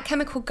 That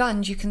chemical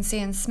gunge you can see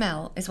and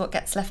smell is what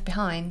gets left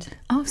behind.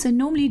 Oh, so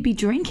normally you'd be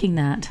drinking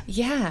that?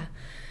 Yeah.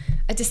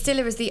 A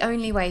distiller is the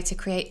only way to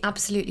create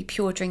absolutely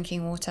pure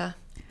drinking water.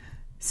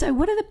 So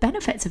what are the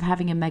benefits of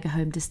having a Mega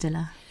Home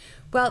distiller?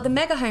 Well, the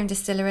Mega Home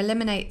distiller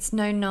eliminates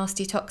known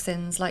nasty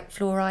toxins like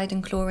fluoride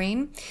and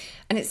chlorine,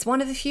 and it's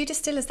one of the few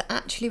distillers that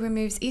actually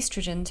removes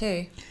estrogen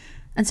too.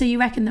 And so you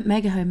reckon that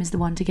Mega Home is the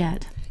one to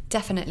get?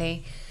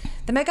 Definitely.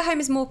 The Mega Home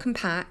is more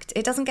compact,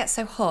 it doesn't get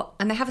so hot,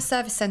 and they have a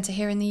service centre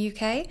here in the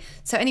UK,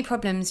 so any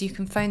problems you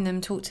can phone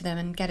them, talk to them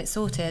and get it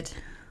sorted.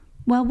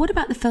 Well, what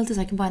about the filters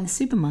I can buy in the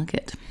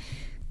supermarket?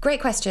 Great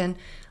question.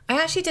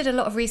 I actually did a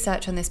lot of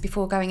research on this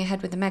before going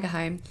ahead with the Mega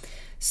Home.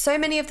 So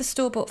many of the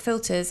store-bought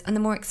filters and the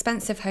more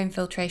expensive home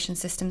filtration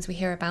systems we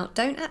hear about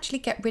don't actually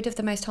get rid of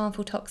the most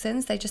harmful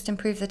toxins, they just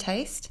improve the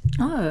taste.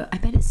 Oh, I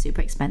bet it's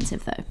super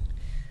expensive though.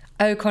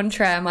 Au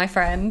contraire, my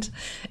friend.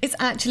 It's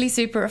actually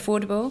super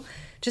affordable.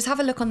 Just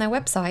have a look on their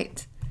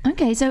website.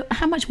 Okay, so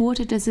how much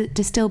water does it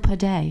distill per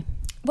day?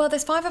 Well,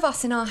 there's 5 of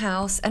us in our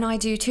house and I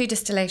do 2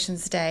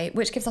 distillations a day,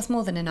 which gives us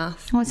more than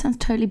enough. Oh, it sounds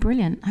totally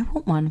brilliant. I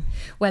want one.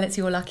 Well, it's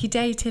your lucky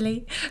day,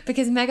 Tilly,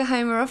 because Mega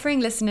Home are offering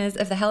listeners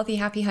of the Healthy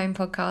Happy Home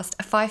podcast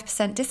a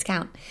 5%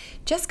 discount.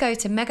 Just go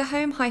to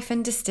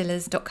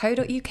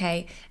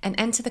megahome-distillers.co.uk and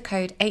enter the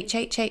code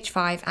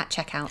HHH5 at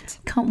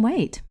checkout. Can't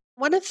wait.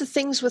 One of the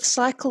things with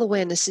cycle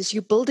awareness is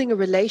you're building a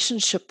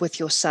relationship with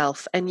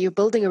yourself, and you're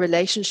building a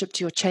relationship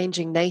to your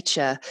changing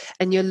nature,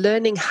 and you're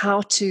learning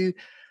how to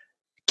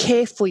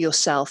care for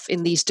yourself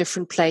in these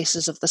different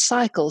places of the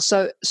cycle.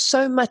 So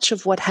much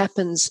of what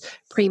happens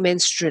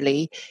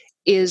premenstrually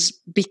is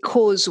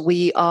because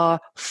we are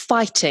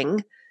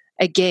fighting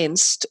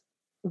against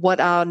what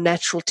our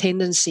natural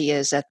tendency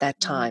is at that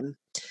time,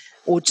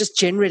 or just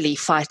generally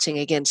fighting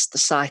against the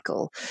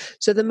cycle.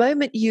 So the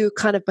moment you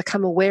kind of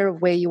become aware of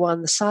where you are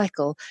in the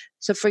cycle,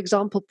 so for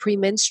example,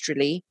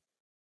 premenstrually,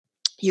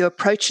 you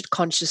approach it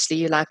consciously,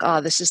 you're like,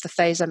 this is the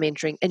phase I'm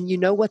entering, and you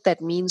know what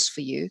that means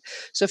for you.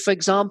 So for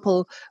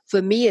example,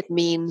 for me, it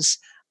means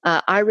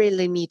I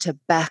really need to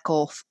back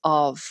off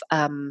of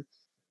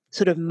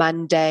sort of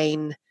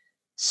mundane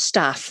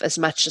stuff as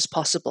much as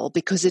possible,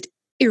 because it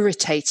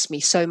irritates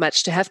me so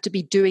much to have to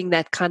be doing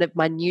that kind of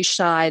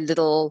minutiae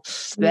little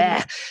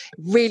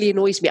really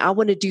annoys me. I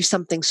want to do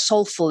something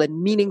soulful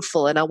and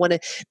meaningful, and I want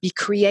to be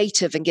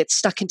creative and get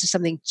stuck into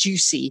something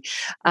juicy,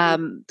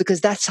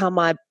 because that's how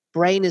my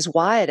brain is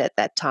wired at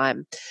that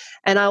time.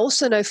 And I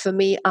also know for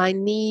me, I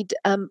need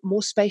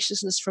more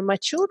spaciousness from my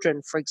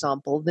children, for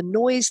example, the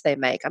noise they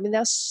make. I mean,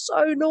 they're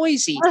so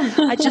noisy.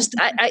 I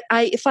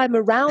if I'm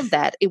around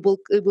that, it will,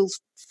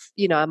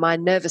 my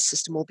nervous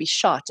system will be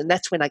shot. And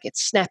that's when I get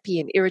snappy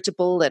and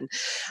irritable. And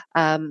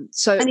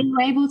so. And are you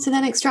able to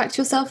then extract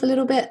yourself a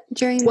little bit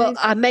during Well,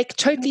 I make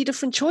totally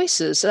different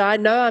choices. I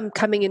know I'm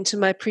coming into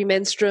my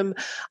premenstruum.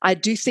 I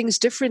do things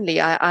differently.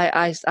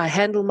 I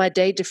handle my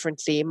day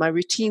differently. My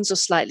routines are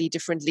slightly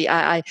differently.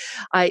 I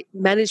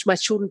manage my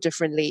children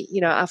differently.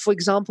 For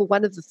example,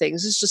 one of the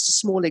things, this is just a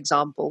small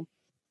example,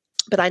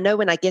 but I know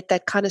when I get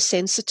that kind of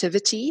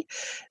sensitivity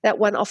that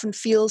one often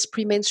feels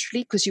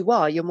premenstrually, because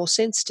you're more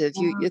sensitive.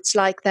 It's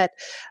like that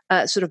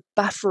sort of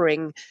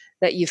buffering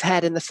that you've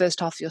had in the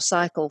first half of your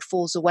cycle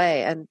falls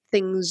away, and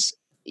things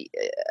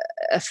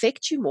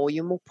affect you more.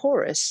 You're more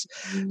porous.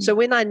 So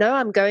when I know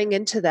I'm going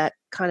into that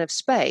kind of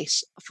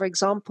space, for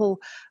example,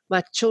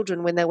 my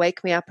children, when they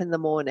wake me up in the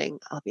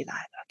morning, I'll be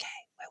like, okay,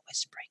 we're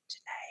whispering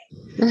today.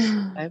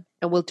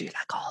 And we'll do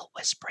like a whole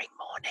whispering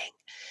morning,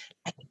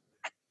 like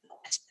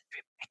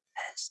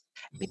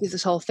maybe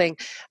this whole thing,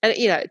 and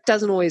it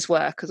doesn't always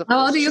work. Because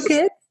how old are your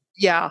kids?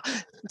 Yeah,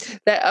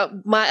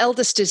 my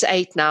eldest is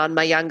 8 now, and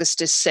my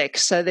youngest is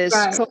 6. So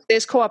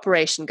there's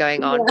cooperation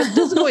going on, but it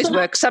doesn't always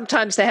work.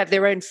 Sometimes they have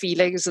their own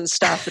feelings and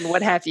stuff, and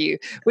what have you,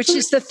 which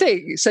is the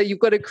thing. So you've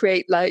got to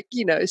create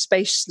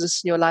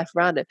spaciousness in your life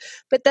around it.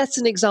 But that's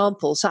an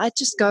example. So I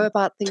just go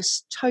about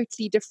things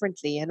totally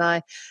differently, and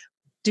I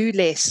do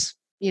less.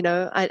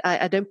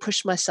 I don't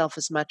push myself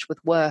as much with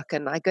work,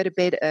 and I go to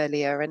bed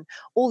earlier, and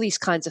all these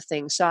kinds of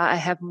things. So I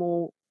have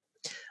more.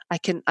 I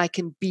can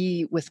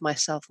be with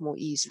myself more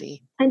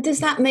easily. And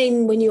does that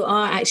mean when you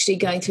are actually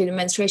going through the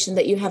menstruation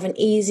that you have an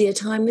easier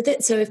time with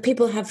it? So if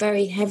people have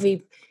very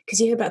heavy,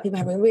 because you hear about people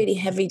having really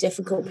heavy,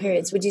 difficult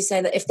periods, would you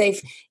say that if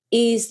they've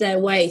eased their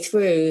way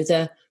through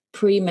the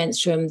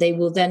premenstruum, they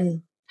will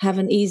then have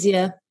an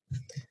easier?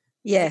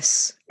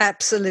 Yes,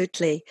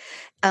 absolutely.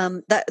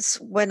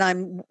 That's when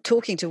I'm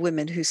talking to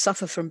women who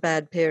suffer from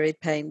bad period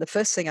pain. The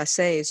first thing I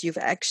say is you've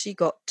actually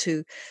got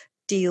to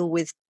deal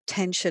with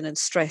tension and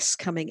stress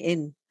coming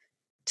in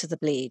to the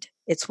bleed.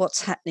 It's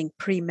what's happening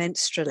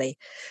premenstrually.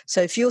 So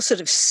if you're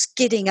sort of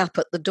skidding up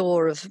at the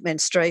door of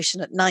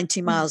menstruation at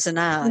 90 miles an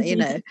hour,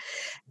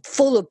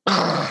 full of,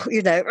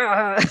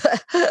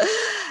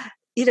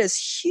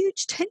 there's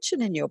huge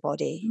tension in your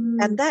body,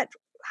 and that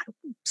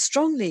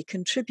strongly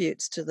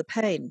contributes to the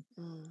pain.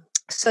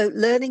 So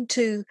learning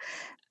to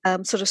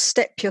sort of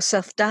step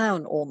yourself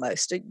down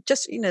almost,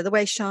 just, the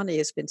way Shani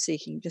has been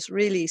seeking, just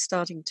really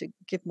starting to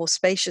give more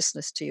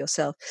spaciousness to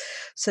yourself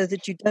so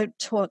that you don't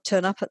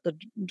turn up at the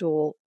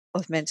door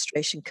of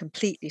menstruation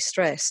completely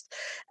stressed.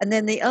 And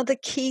then the other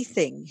key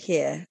thing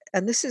here,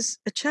 and this is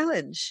a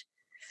challenge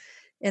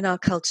in our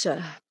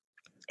culture,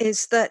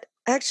 is that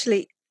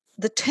actually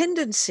the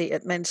tendency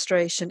at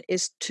menstruation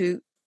is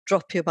to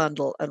drop your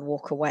bundle and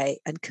walk away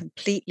and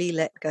completely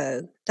let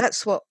go.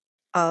 That's what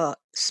our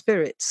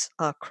spirits,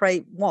 our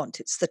want.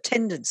 It's the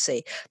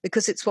tendency,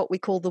 because it's what we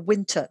call the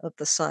winter of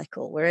the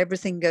cycle, where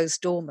everything goes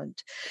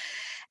dormant.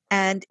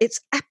 And it's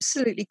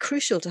absolutely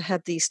crucial to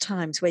have these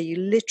times where you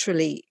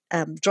literally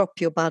drop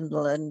your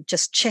bundle and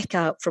just check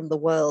out from the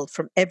world,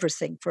 from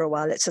everything for a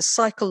while. It's a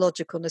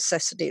psychological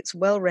necessity. It's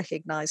well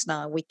recognized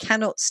now. We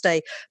cannot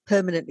stay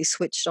permanently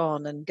switched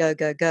on and go,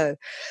 go, go.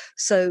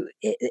 So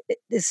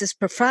there's this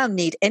profound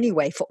need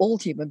anyway for all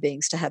human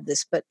beings to have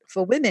this. But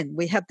for women,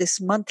 we have this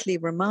monthly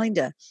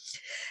reminder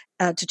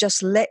to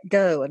just let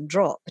go and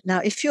drop.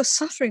 Now, if you're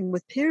suffering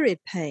with period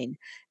pain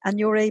and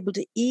you're able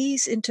to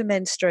ease into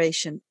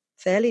menstruation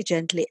fairly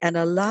gently and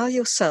allow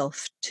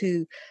yourself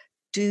to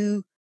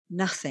do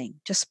nothing,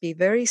 just be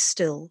very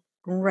still,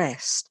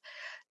 rest,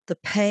 the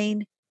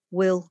pain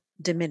will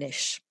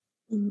diminish.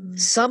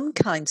 Some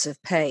kinds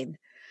of pain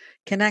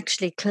can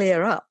actually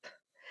clear up.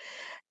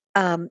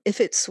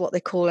 If it's what they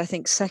call, I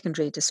think,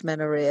 secondary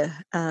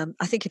dysmenorrhea,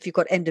 I think if you've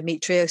got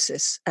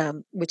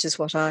endometriosis, which is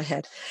what I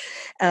had,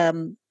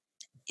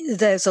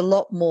 there's a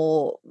lot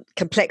more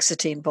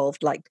complexity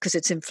involved, like because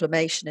it's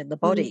inflammation in the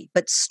body.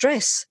 But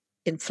stress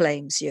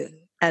inflames you,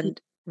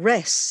 and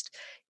rest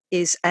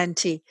is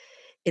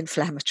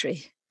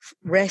anti-inflammatory.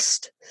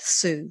 Rest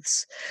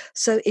soothes.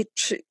 So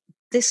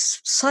this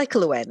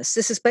cycle awareness,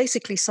 this is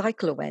basically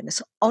cycle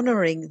awareness,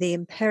 honoring the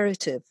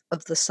imperative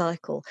of the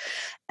cycle.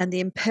 And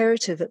the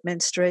imperative at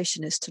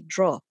menstruation is to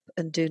drop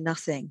and do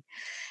nothing.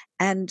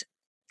 And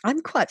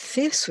I'm quite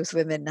fierce with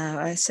women now.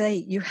 I say,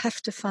 you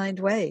have to find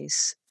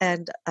ways.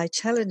 And I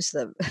challenge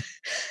them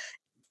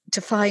to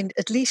find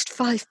at least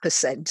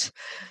 5%.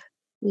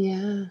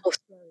 Yeah.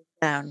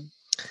 Down.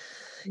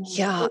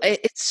 Yeah,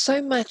 it's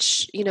so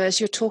much, as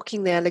you're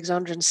talking there,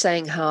 Alexandra, and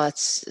saying how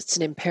it's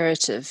an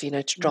imperative,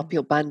 to drop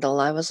your bundle.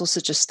 I was also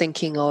just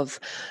thinking of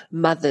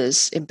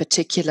mothers in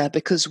particular,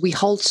 because we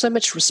hold so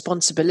much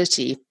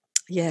responsibility.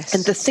 Yes.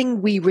 And the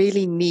thing we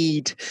really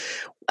need,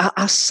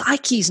 our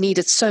psyches need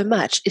it so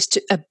much, is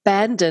to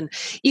abandon,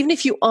 even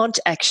if you aren't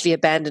actually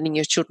abandoning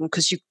your children,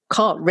 because you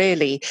can't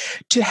really,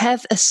 to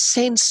have a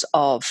sense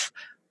of,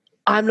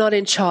 I'm not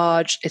in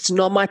charge. It's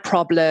not my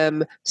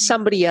problem.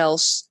 Somebody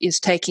else is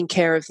taking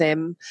care of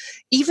them.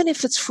 Even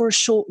if it's for a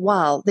short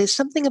while, there's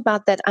something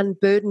about that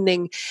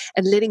unburdening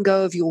and letting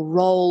go of your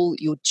role,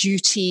 your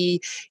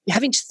duty,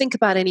 having to think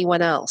about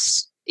anyone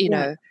else,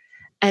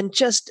 and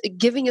just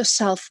giving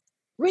yourself,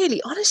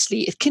 really,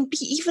 honestly, it can be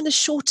even as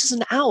short as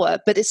an hour,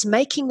 but it's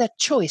making that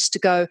choice to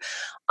go,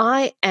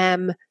 I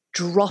am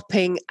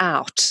dropping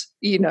out.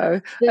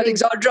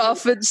 Alexandra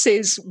often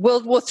says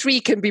World War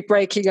III can be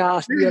breaking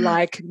out, and you're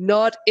like,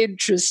 not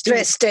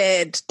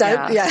interested.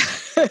 Don't.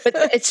 But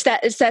it's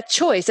that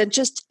choice, and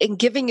just in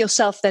giving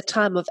yourself that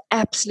time of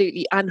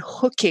absolutely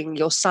unhooking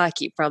your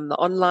psyche from the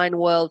online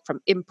world,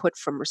 from input,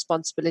 from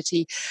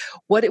responsibility,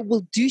 what it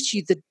will do to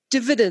you, the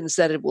dividends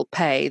that it will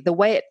pay, the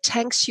way it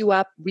tanks you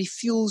up,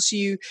 refuels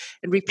you,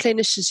 and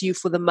replenishes you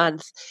for the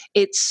month.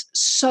 It's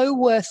so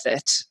worth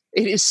it.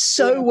 It is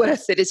so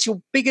worth it. It's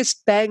your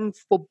biggest bang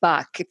for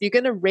buck. If you're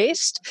going to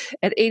rest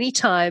at any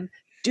time,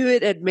 do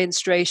it at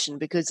menstruation,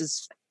 because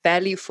it's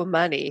value for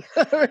money.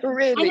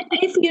 Really. And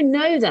if you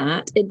know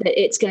that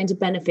it's going to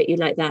benefit you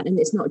like that, and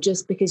it's not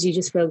just because you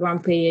just feel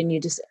grumpy and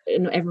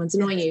not everyone's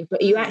annoying you,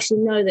 but you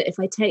actually know that if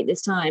I take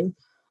this time,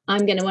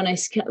 I'm going to, when I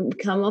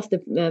come off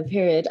the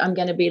period, I'm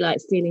going to be like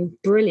feeling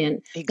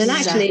brilliant. Exactly.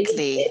 Then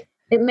actually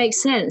it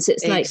makes sense.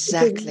 It's like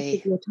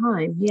exactly your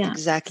time. Yeah,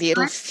 exactly.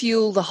 It'll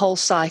fuel the whole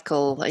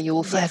cycle, and you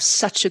will have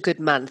such a good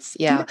month.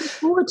 Yeah, I'm looking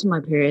forward to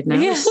my period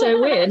now. It's so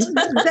weird.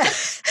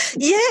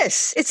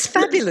 Yes, it's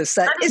fabulous.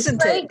 That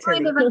isn't it?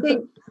 Kind of, I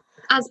think,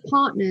 as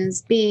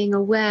partners, being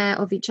aware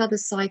of each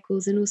other's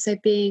cycles and also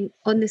being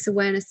on this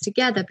awareness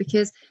together.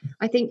 Because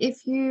I think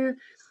if you,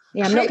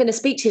 I'm not going to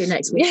speak to you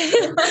next week.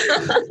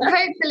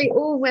 Hopefully,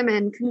 all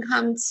women can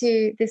come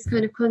to this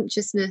kind of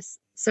consciousness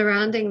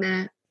surrounding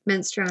their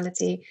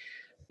menstruality.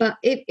 But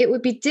it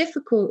would be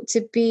difficult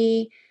to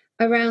be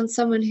around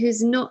someone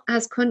who's not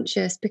as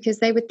conscious, because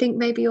they would think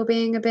maybe you're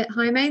being a bit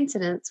high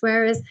maintenance.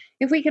 Whereas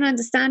if we can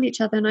understand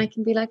each other, and I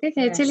can be like,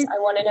 okay, Tilly, I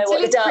want to know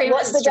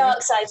what's the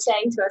dark side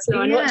saying to us,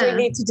 Lauren? What do we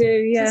need to do?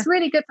 Yeah, so it's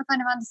really good for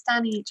kind of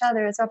understanding each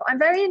other as well. But I'm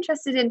very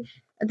interested in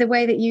the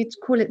way that you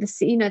call it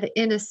the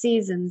inner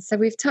seasons. So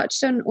we've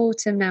touched on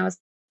autumn now as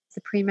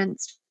the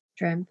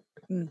premenstruum.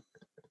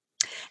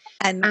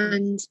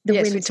 And the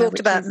winter, we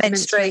talked about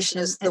menstruation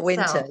as the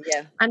winter.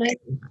 Yeah. And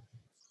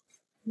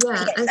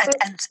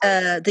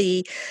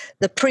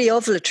the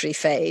pre-ovulatory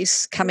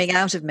phase coming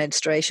out of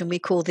menstruation we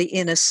call the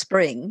inner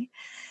spring,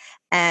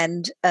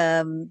 and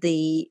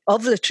the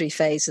ovulatory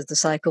phase of the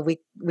cycle we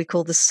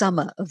call the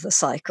summer of the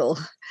cycle.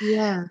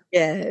 They're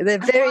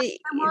very.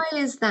 Why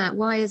is that?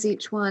 Why is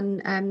each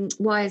one?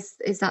 Why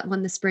is that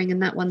one the spring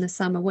and that one the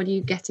summer? What are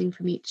you getting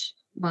from each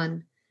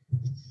one?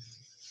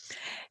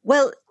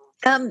 Well,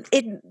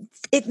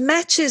 it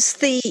matches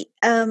the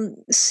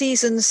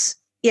seasons.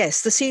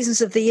 Yes, the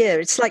seasons of the year.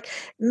 It's like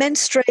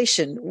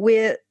menstruation.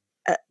 We're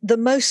the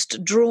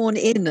most drawn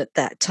in at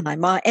that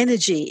time. Our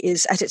energy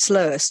is at its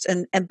lowest,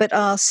 but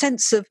our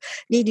sense of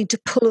needing to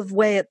pull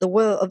away at the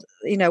world,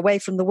 away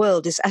from the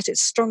world, is at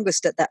its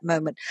strongest at that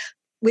moment,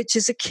 which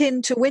is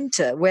akin to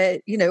winter, where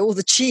all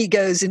the chi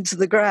goes into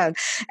the ground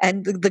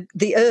and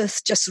the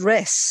earth just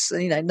rests.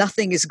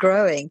 Nothing is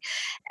growing,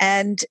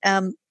 and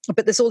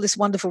but there's all this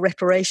wonderful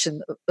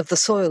reparation of the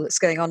soil that's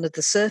going on at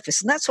the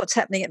surface, and that's what's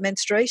happening at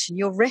menstruation.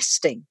 You're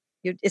resting.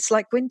 It's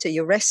like winter.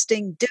 You're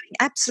resting, doing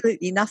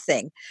absolutely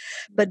nothing.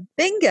 But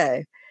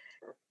bingo,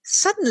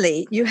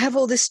 suddenly you have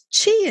all this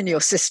chi in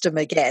your system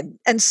again,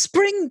 and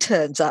spring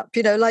turns up,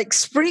 like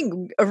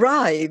spring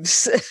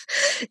arrives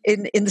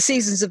in the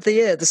seasons of the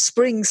year. The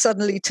spring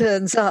suddenly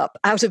turns up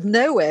out of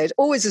nowhere. It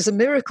always is a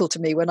miracle to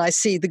me when I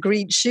see the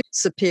green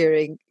shoots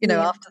appearing,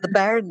 after the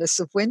barrenness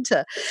of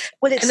winter.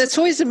 Well, it's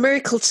always a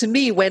miracle to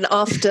me when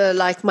after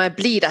like my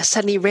bleed, I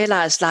suddenly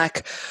realize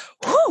like,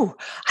 whoo,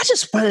 I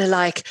just want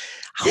to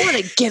I want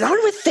to get on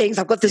with things.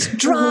 I've got this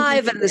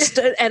drive and this,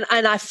 and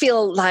I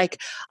feel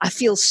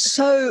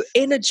so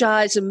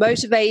energized and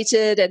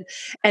motivated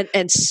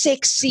and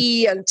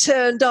sexy and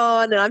turned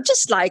on. And I'm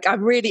just like,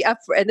 I'm really up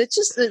for it. And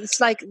it's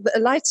like a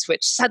light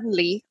switch.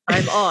 Suddenly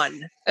I'm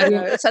on.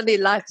 Suddenly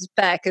life is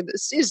back. And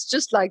it's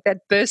just like that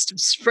burst of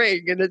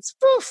spring, and it's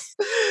poof.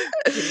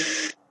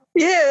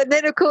 Yeah. And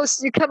then of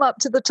course you come up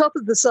to the top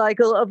of the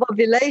cycle of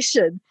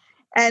ovulation.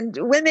 And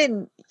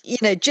women,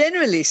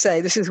 generally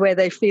say this is where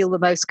they feel the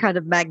most kind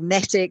of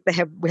magnetic.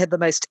 We have the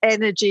most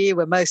energy.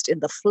 We're most in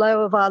the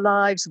flow of our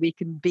lives. We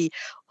can be,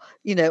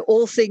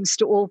 all things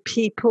to all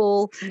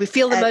people. We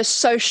feel the most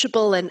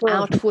sociable and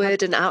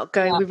outward and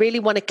outgoing. Yeah. We really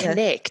want to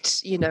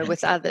connect,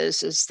 with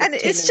others. And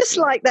it's just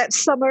like that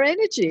summer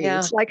energy. Yeah.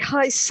 It's like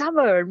high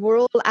summer, and we're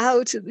all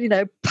out,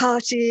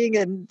 partying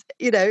and,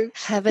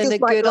 having a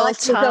good old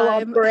time. Life will go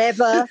on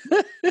forever.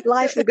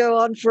 Life will go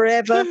on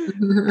forever.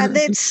 And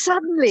then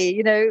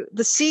suddenly,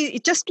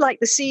 just like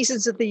the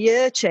seasons of the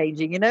year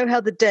changing,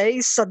 how the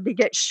days suddenly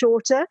get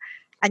shorter,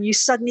 and you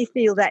suddenly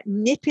feel that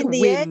nip in the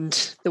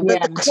wind, air.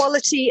 The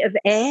quality of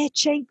air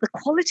change, the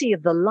quality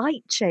of the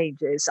light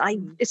changes.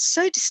 It's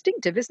so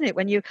distinctive, isn't it?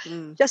 When you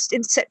just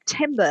in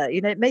September,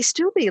 it may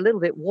still be a little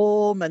bit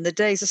warm and the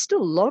days are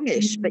still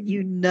longish, but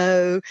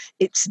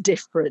it's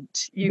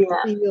different. You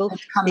feel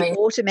the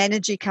autumn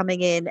energy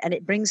coming in, and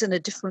it brings in a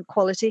different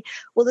quality.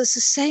 Well, there's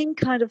the same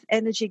kind of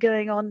energy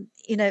going on,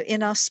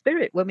 in our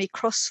spirit when we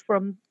cross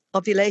from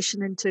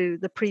ovulation into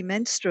the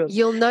premenstrual.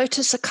 You'll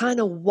notice a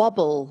kind of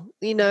wobble,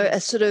 a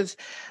sort of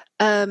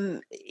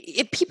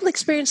people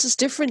experience this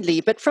differently,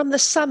 but from the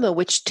summer,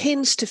 which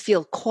tends to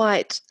feel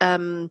quite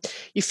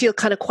you feel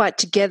kind of quite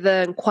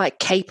together and quite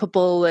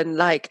capable, and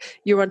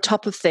like you're on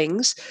top of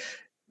things,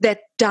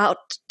 that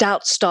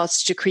doubt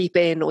starts to creep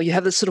in, or you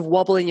have this sort of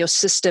wobble in your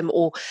system,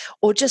 or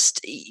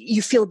just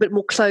you feel a bit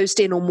more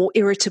closed in or more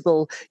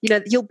irritable.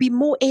 You'll be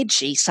more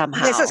edgy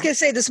somehow. Yes, I was going to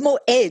say there's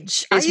more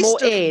edge.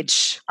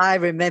 Edge. I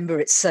remember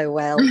it so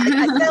well.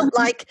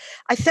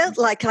 I felt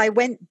like I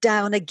went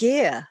down a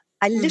gear.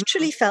 I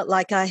literally felt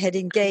like I had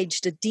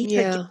engaged a deeper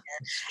gear.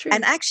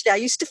 And actually I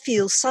used to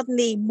feel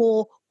suddenly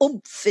more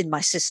oomph in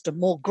my system,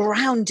 more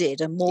grounded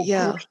and more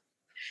grip.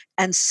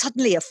 And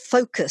suddenly a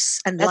focus.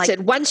 And that's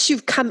it. Once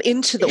you've come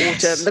into the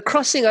autumn, the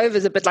crossing over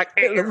is a bit like,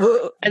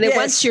 and then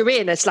once you're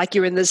in, it's like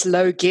you're in this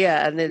low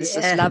gear, and there's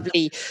this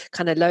lovely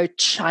kind of low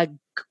chug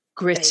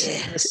grit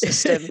in the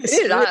system.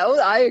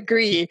 I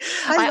agree.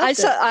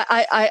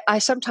 I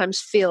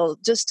sometimes feel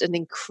just an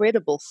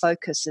incredible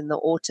focus in the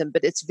autumn,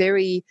 but it's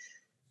very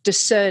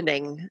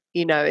discerning.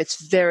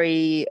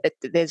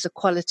 There's a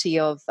quality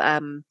of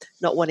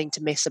not wanting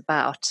to mess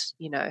about.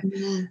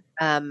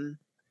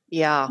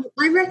 Yeah.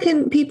 I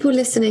reckon people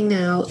listening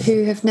now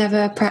who have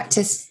never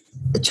practiced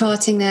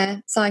charting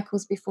their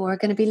cycles before are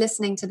going to be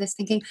listening to this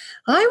thinking,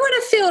 I want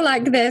to feel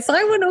like this.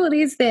 I want all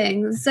these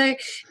things. So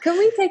can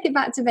we take it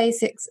back to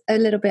basics a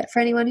little bit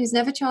for anyone who's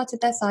never charted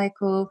their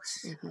cycle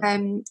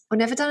or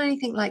never done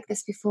anything like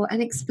this before,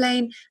 and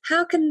explain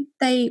how can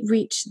they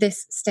reach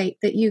this state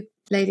that you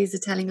ladies are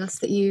telling us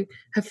that you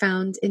have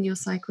found in your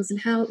cycles, and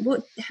how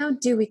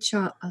do we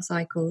chart our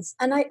cycles?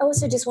 And I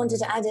also just wanted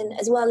to add in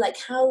as well, like,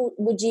 how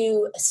would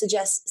you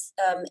suggest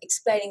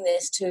explaining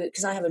this to,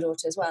 because I have a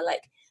daughter as well,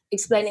 like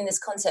explaining this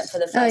concept for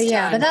the first time? Oh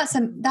yeah, but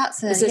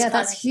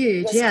that's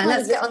huge. Yeah,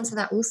 let's get onto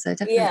that also,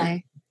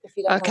 definitely.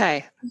 Yeah.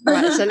 Okay,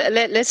 right. So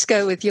let's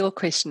go with your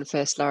question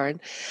first,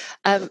 Lauren.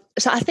 So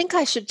I think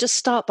I should just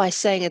start by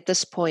saying at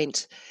this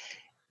point,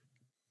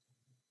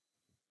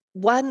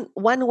 one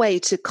way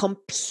to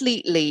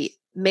completely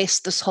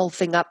mess this whole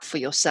thing up for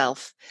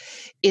yourself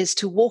is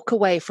to walk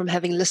away from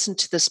having listened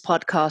to this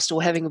podcast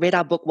or having read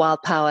our book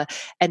Wild Power,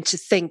 and to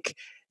think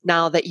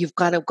now that you've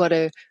kind of got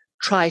to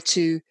try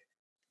to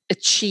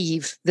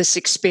achieve this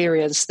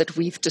experience that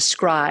we've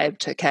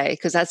described, okay?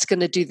 Because that's going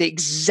to do the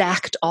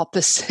exact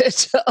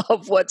opposite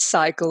of what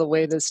cycle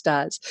awareness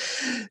does.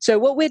 So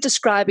what we're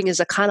describing is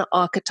a kind of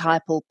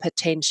archetypal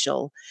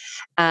potential,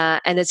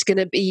 and it's going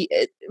to be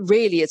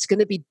it's going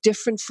to be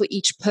different for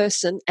each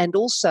person, and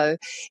also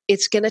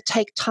it's going to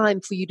take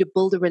time for you to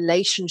build a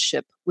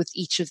relationship with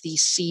each of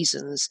these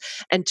seasons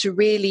and to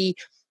really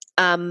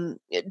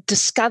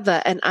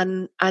discover and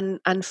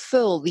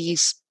unfurl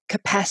these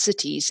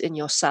capacities in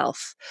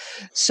yourself.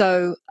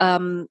 So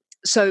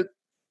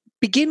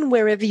begin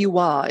wherever you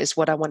are is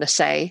what I want to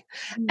say,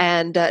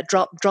 and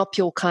drop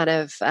your kind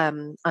of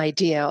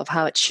idea of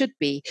how it should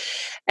be,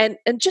 and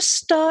just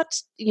start,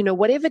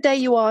 whatever day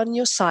you are on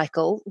your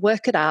cycle,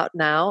 work it out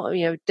now,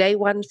 day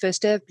 1,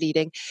 first day of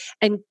bleeding,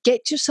 and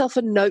get yourself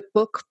a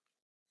notebook.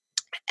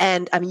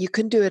 And I mean, you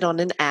can do it on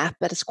an app,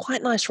 but it's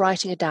quite nice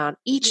writing it down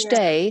each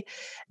day.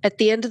 At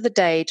the end of the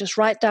day, just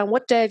write down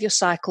what day of your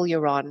cycle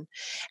you're on.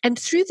 And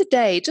through the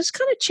day, just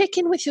kind of check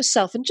in with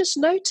yourself and just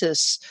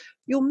notice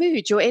your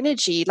mood, your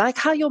energy, like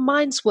how your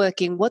mind's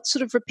working, what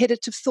sort of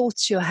repetitive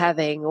thoughts you're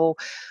having, or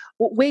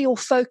where your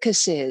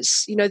focus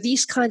is,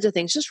 these kinds of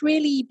things. Just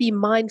really be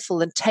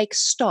mindful and take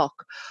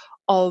stock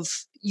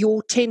of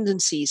your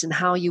tendencies and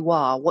how you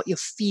are, what you're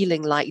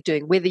feeling like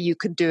doing, whether you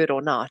can do it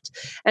or not.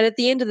 And at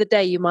the end of the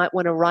day, you might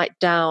want to write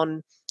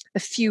down a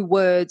few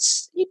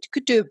words. You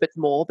could do a bit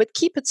more, but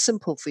keep it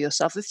simple for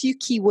yourself. A few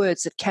key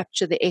words that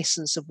capture the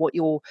essence of what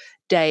your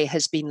day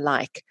has been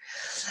like.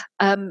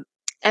 And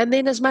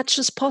then as much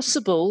as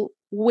possible,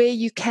 where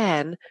you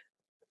can,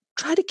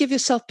 try to give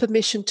yourself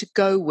permission to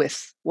go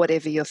with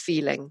whatever you're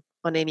feeling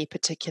on any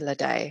particular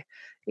day.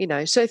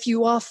 So if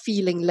you are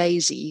feeling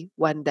lazy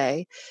one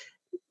day,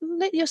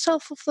 let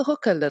yourself off the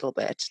hook a little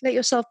bit. Let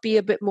yourself be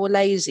a bit more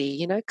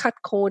lazy, cut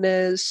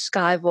corners,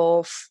 skive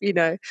off,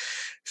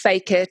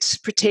 fake it,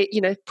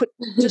 pretend,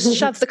 just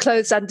shove the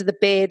clothes under the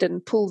bed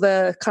and pull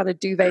the kind of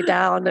duvet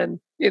down and,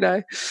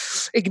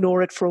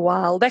 ignore it for a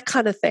while, that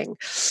kind of thing.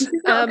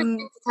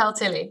 Tell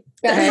Tilly.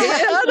 No.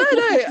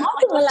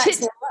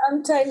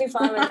 I'm totally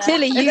fine with that.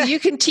 Tilly, you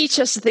can teach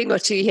us a thing or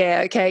two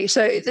here, okay?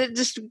 So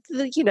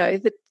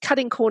the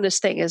cutting corners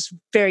thing is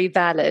very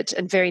valid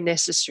and very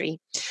necessary.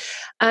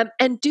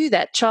 And do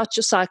that, chart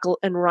your cycle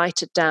and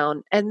write it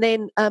down. And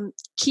then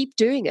keep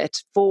doing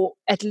it for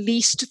at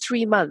least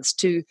 3 months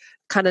to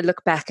kind of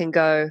look back and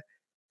go,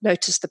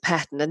 notice the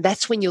pattern. And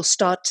that's when you'll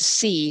start to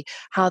see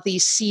how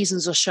these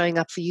seasons are showing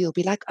up for you. You'll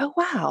be like, oh,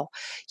 wow,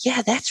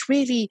 yeah, that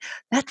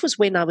was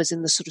when I was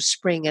in the sort of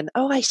spring. And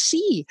oh, I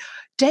see,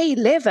 day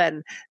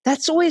 11,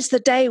 that's always the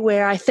day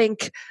where I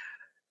think,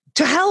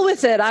 to hell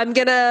with it, I'm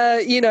going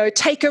to,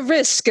 take a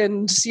risk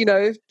and,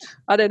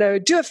 I don't know,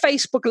 do a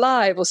Facebook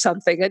Live or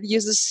something. And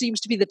this seems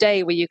to be the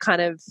day where you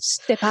kind of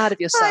step out of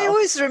yourself. I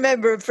always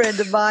remember a friend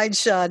of mine,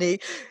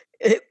 Shani,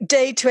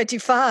 day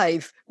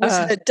 25 was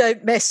her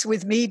don't mess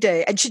with me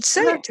day. And she'd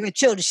say it to her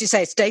children. She'd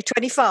say, it's day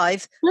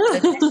 25.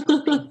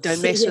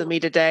 Don't mess with me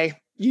today.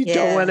 You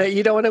don't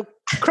want to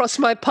cross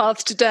my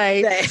path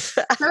today.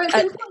 So it's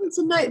important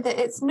to note that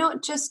it's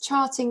not just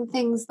charting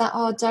things that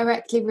are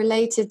directly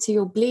related to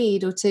your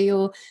bleed or to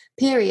your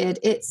period.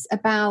 It's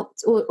about,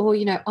 or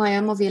I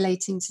am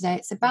ovulating today.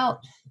 It's about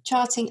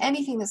charting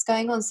anything that's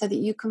going on so that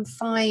you can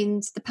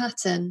find the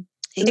pattern.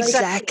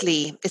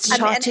 Exactly. It's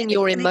charting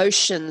your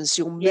emotions,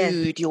 your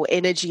mood, your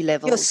energy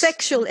levels. Your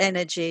sexual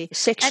energy.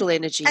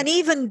 Energy. And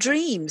even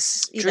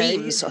dreams.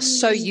 Dreams are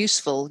so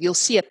useful. You'll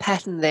see a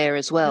pattern there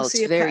as well. It's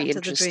very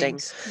interesting.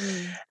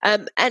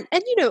 And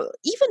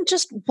even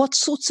just what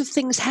sorts of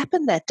things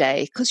happen that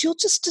day, because you'll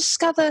just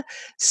discover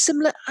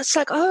similar. It's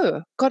like,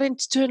 oh, got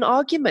into an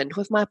argument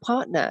with my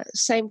partner,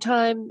 same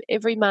time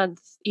every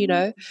month,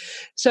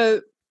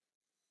 So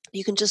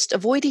you can just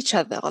avoid each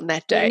other on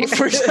that day.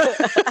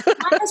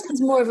 My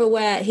husband's more of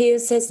aware. He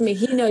says to me,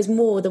 he knows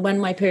more than when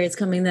my period's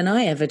coming than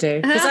I ever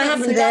do. Because I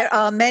haven't. There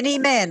are many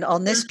men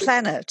on this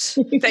planet.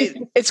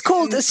 It's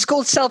called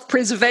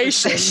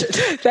self-preservation.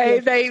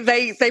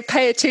 They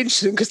pay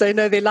attention because they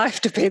know their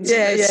life depends on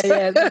this.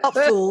 They're not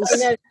fools.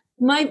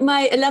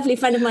 My a lovely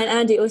friend of mine,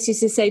 Andy, also used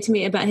to say to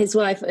me about his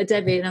wife,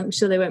 Debbie, and I'm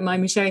sure they won't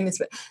mind me sharing this,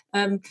 but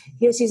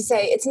he also used to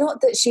say, it's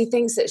not that she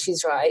thinks that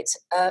she's right,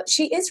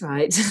 she is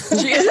right.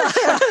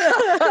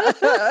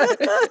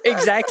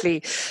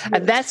 Exactly.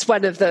 And that's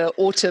one of the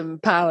autumn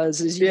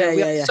powers is, we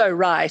are so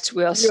right.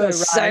 We are so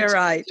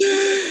right.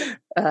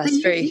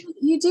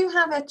 You do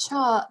have a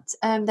chart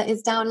that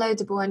is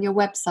downloadable on your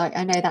website.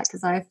 I know that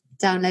because I've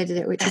downloaded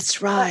it.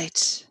 That's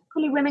right.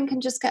 Women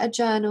can just get a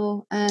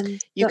journal.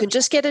 You can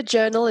just get a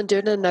journal and do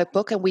it in a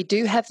notebook. And we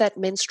do have that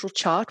menstrual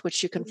chart,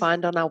 which you can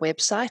find on our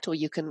website, or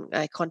you can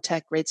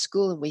contact Red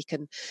School and we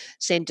can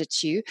send it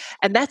to you.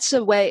 And that's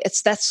a way,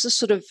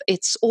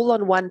 it's all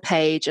on one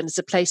page, and it's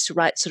a place to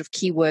write sort of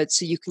keywords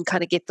so you can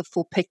kind of get the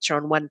full picture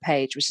on one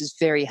page, which is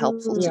very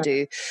helpful to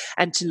do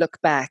and to look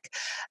back.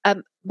 I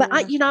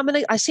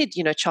said,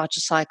 chart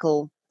your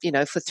cycle,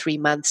 for 3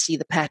 months, see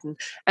the pattern.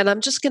 And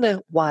I'm just going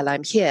to, while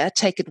I'm here,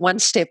 take it one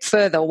step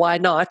further. Why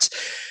not?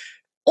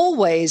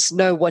 always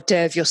know what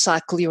day of your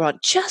cycle you're on.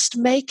 Just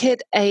make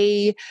it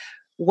a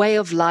way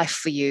of life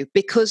for you,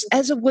 because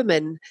as a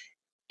woman,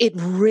 it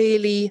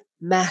really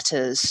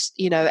matters,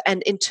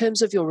 and in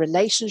terms of your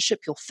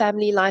relationship, your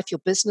family life,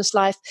 your business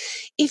life,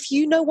 if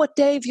you know what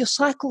day of your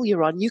cycle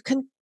you're on, you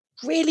can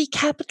really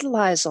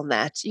capitalize on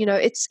that.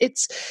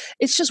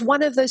 It's just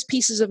one of those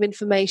pieces of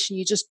information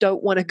you just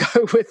don't want to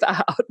go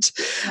without.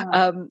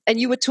 Yeah. And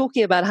you were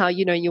talking about how,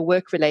 in your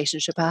work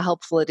relationship, how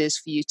helpful it is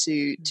for you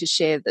to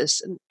share this.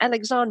 And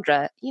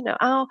Alexandra,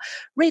 our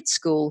Red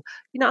School,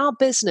 our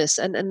business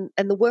and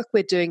the work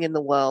we're doing in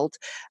the world,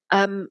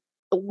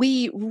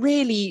 we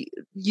really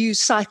use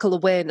cycle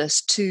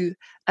awareness to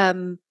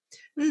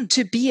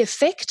be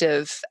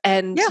effective.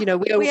 And,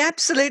 we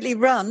absolutely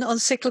run on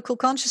cyclical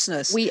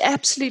consciousness. We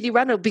absolutely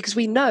run it because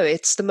we know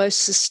it's the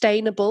most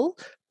sustainable,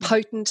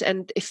 potent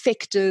and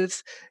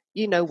effective,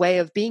 way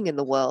of being in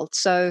the world.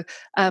 So,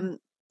 and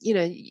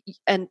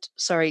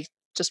sorry,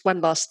 just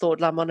one last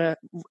thought. I'm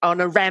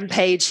on a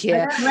rampage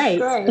here. Great.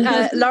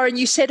 Lauren,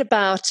 you said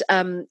about,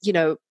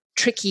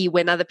 tricky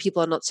when other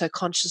people are not so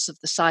conscious of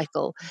the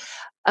cycle.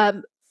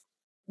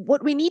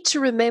 What we need to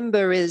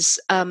remember is,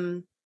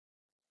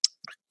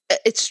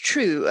 it's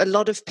true, a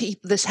lot of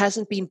people, this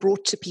hasn't been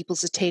brought to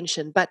people's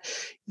attention, but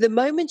the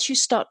moment you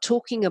start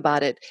talking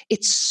about it,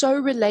 it's so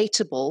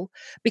relatable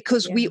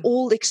because we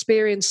all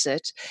experience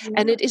it.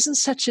 And it isn't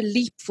such a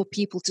leap for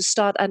people to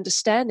start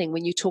understanding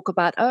when you talk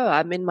about, oh,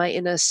 I'm in my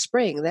inner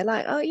spring. They're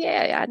like, oh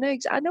yeah,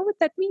 I know what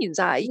that means.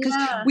 Because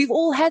we've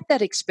all had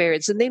that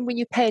experience. And then when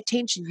you pay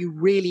attention, you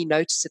really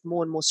notice it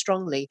more and more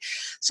strongly.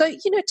 So,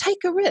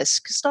 take a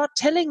risk, start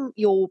telling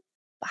your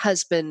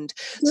husband,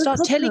 start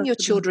telling your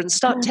children,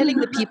 start telling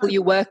the people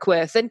you work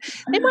with, and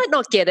they might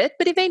not get it,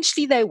 but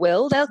eventually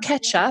they'll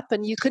catch up,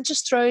 and you can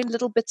just throw in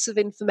little bits of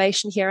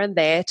information here and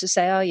there to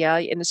say, oh yeah,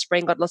 in the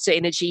spring got lots of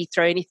energy,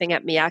 throw anything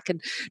at me, I can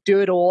do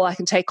it all, I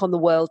can take on the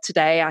world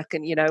today, I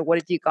can, what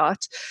have you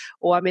got?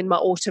 Or I'm in my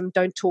autumn,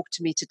 don't talk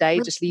to me today,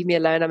 just leave me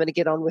alone, I'm going to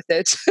get on with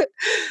it.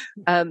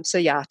 So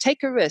yeah,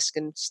 take a risk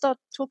and start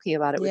talking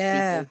about it with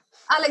people.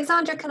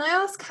 Alexandra, can I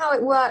ask how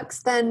it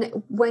works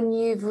then when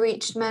you've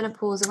reached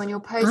menopause or when you're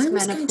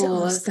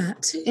post-menopause?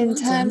 In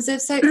terms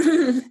of,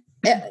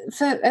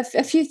 for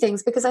a few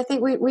things, because I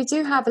think we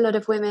do have a lot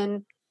of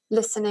women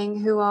listening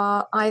who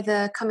are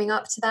either coming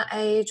up to that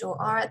age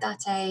or are at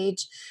that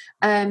age.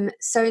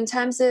 So in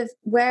terms of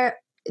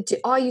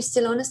are you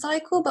still on a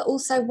cycle, but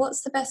also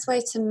what's the best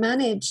way to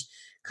manage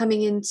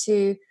coming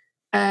into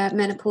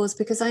menopause?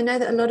 Because I know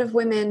that a lot of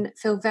women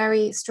feel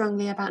very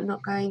strongly about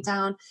not going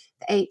down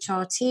the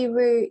HRT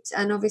route,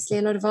 and obviously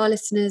a lot of our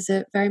listeners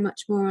are very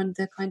much more on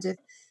the kind of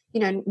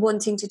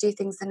wanting to do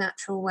things the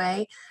natural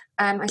way.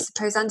 I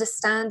suppose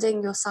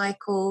understanding your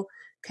cycle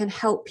can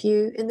help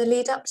you in the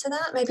lead up to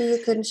that. Maybe you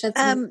can shed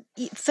some...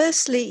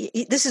 Firstly,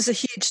 this is a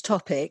huge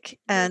topic,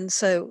 and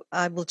so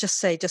I will just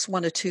say just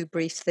one or two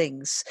brief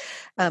things,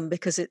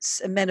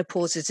 because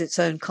menopause is its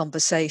own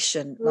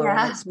conversation,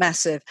 Lauren. It's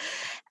massive.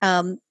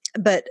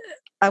 But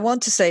I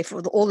want to say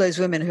for all those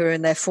women who are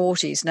in their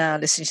 40s now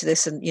listening to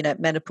this, and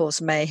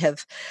menopause may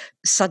have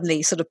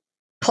suddenly sort of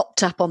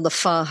popped up on the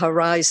far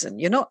horizon.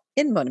 You're not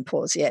in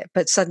menopause yet,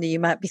 but suddenly you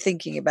might be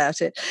thinking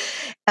about it.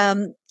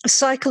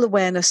 Cycle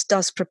awareness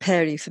does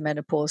prepare you for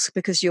menopause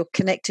because you're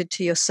connected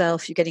to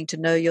yourself, you're getting to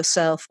know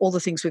yourself, all the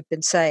things we've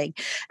been saying.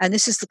 And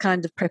this is the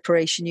kind of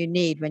preparation you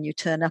need when you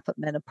turn up at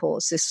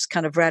menopause, this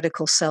kind of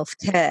radical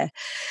self-care.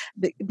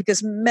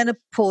 Because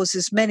menopause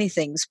is many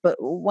things,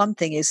 but one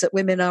thing is that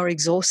women are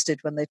exhausted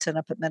when they turn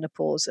up at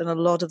menopause, and a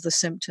lot of the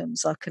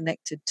symptoms are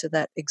connected to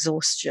that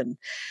exhaustion.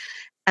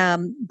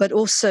 But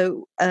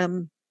also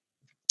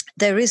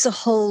there is a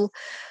whole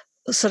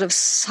sort of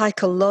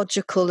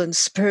psychological and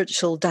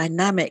spiritual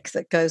dynamic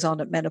that goes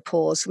on at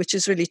menopause, which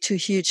is really too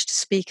huge to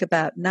speak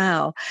about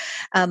now,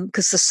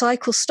 because the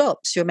cycle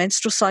stops, your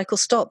menstrual cycle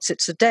stops.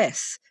 It's a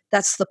death.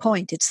 That's the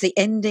point. It's the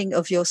ending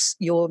of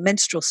your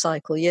menstrual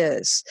cycle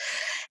years.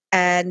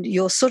 And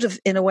you're sort of,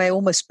 in a way,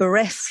 almost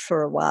bereft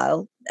for a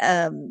while,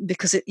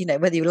 because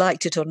whether you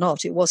liked it or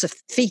not, it was a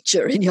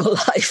feature in your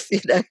life,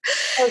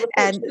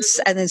 and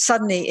then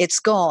suddenly it's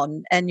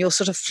gone, and you're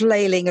sort of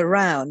flailing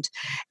around,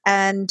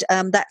 and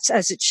that's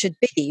as it should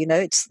be.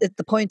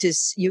 The point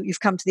is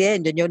you've come to the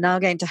end, and you're now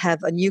going to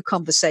have a new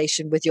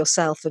conversation with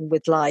yourself and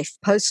with life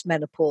post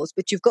menopause.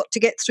 But you've got to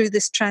get through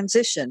this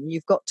transition.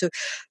 You've got to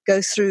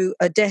go through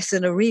a death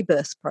and a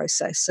rebirth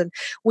process, and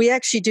we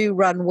actually do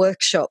run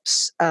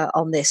workshops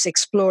on this,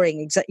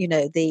 exploring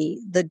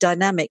the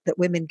dynamic that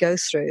women go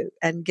through,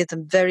 and give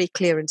them very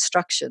clear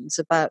instructions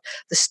about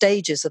the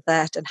stages of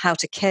that and how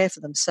to care for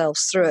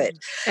themselves through it.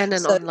 And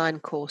an online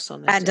course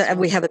on it. And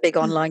we have a big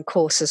online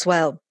course as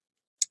well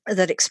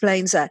that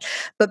explains that.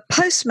 But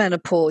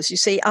post-menopause, you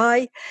see,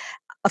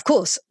 of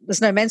course,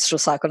 there's no menstrual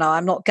cycle now.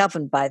 I'm not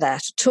governed by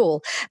that at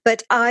all.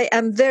 But I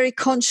am very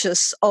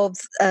conscious of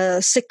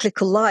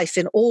cyclical life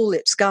in all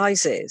its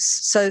guises.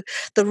 So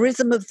the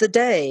rhythm of the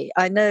day,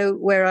 I know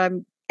where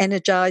I'm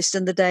energized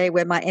in the day,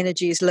 where my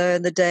energy is low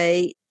in the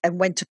day. and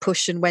when to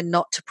push and when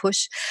not to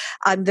push.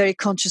 I'm very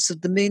conscious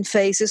of the moon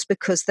phases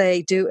because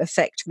they do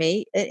affect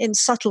me in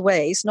subtle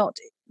ways, not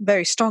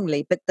very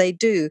strongly, but they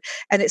do.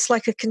 And it's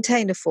like a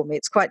container for me.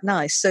 It's quite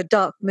nice. So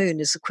dark moon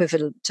is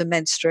equivalent to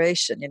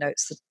menstruation.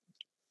 It's the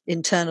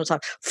internal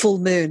time. Full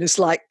moon is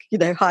like,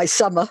 high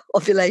summer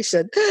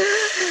ovulation.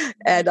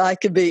 And I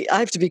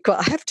have to be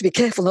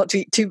careful not to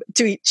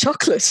eat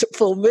chocolate at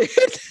full moon.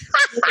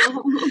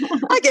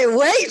 I get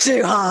way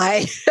too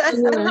high.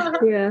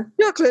 Yeah.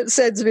 Chocolate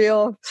sends me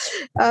off.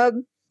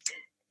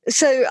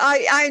 So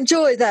I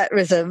enjoy that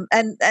rhythm,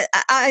 and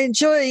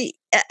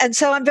and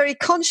so I'm very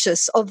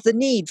conscious of the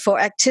need for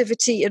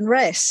activity and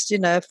rest.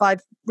 If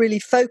I've really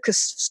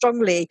focused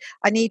strongly,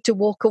 I need to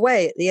walk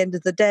away at the end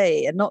of the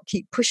day and not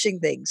keep pushing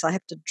things. I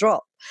have to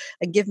drop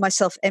and give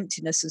myself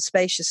emptiness and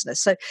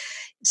spaciousness. So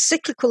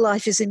cyclical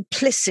life is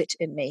implicit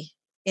in me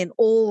in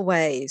all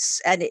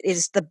ways, and it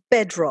is the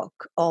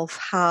bedrock of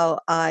how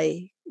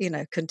I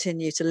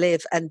continue to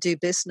live and do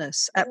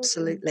business.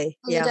 Absolutely.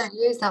 You don't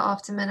lose that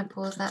after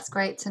menopause. That's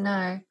great to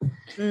know.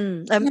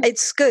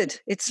 It's good.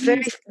 It's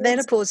very,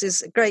 menopause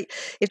is great.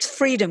 It's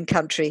freedom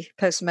country,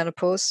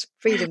 post-menopause,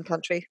 freedom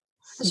country.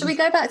 Should we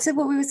go back to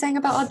what we were saying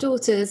about our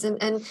daughters? And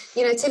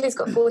Tilly's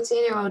got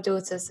 14-year-old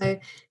daughters. So,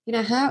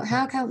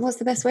 what's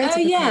the best way to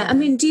prepare? I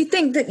mean, do you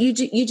think that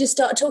you just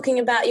start talking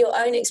about your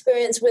own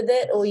experience with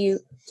it, or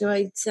do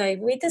I say,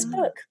 read this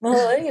book?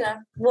 Or,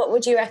 what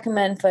would you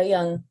recommend for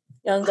young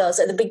girls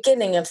at the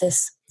beginning of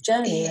this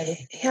journey,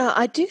 really? Yeah,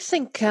 I do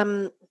think,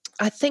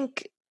 I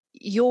think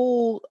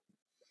your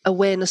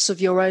awareness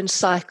of your own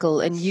cycle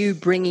and you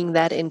bringing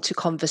that into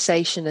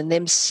conversation and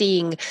them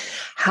seeing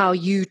how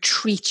you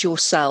treat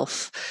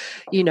yourself,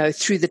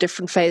 through the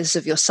different phases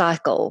of your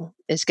cycle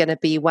is going to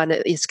be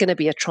it's going to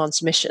be a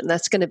transmission.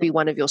 That's going to be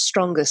one of your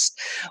strongest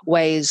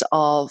ways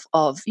of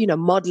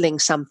modeling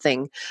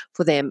something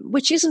for them,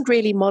 which isn't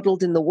really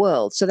modeled in the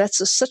world. So that's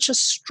such a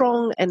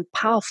strong and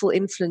powerful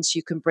influence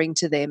you can bring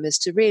to them, is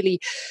to really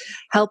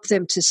help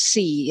them to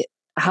see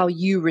how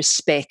you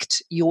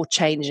respect your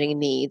changing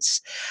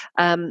needs.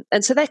 And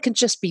so that can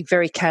just be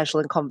very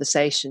casual in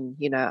conversation.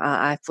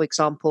 I, for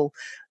example,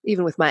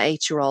 even with my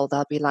 8-year-old,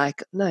 I'll be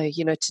like, no,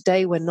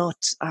 today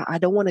I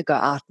don't want to go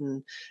out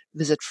and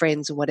visit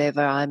friends or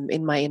whatever. I'm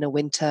in my inner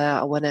winter.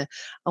 I want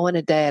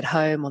a day at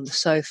home on the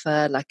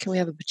sofa. Like, can we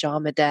have a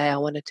pajama day? I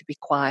want it to be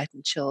quiet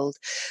and chilled.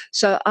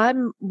 So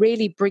I'm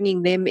really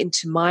bringing them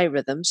into my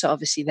rhythm. So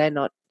obviously they're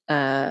not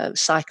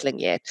cycling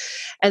yet,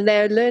 and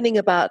they're learning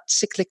about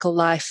cyclical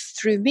life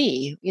through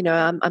me.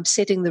 I'm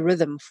setting the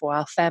rhythm for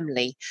our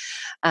family,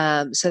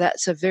 so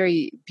that's a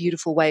very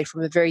beautiful way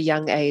from a very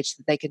young age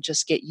that they can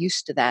just get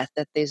used to that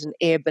there's an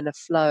ebb and a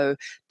flow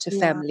to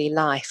family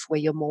life, where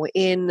you're more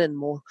in and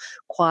more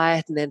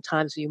quiet, and then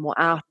times where you're more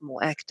out and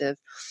more active.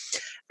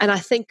 And I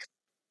think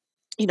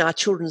our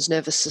children's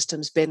nervous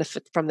systems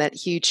benefit from that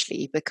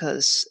hugely,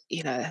 because,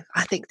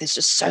 I think there's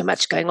just so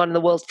much going on in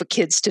the world for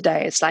kids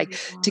today. It's like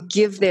to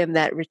give them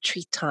that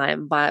retreat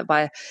time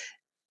by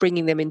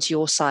bringing them into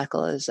your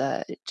cycle is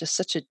just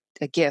such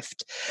a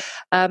gift.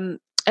 And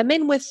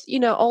then with,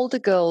 older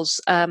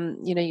girls,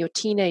 your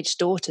teenage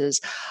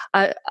daughters,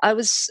 I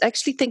was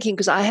actually thinking,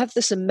 because I have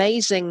this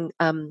amazing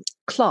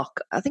clock.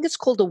 I think it's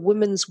called a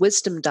Women's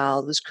Wisdom Dial.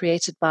 It was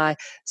created by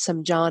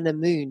Samjana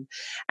Moon.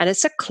 And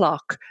it's a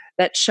clock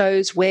that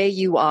shows where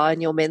you are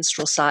in your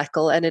menstrual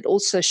cycle, and it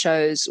also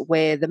shows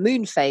where the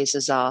moon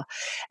phases are.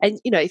 And,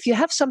 if you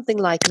have something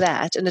like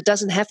that, and it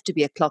doesn't have to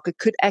be a clock, it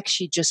could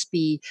actually just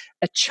be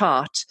a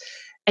chart,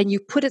 and you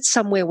put it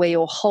somewhere where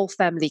your whole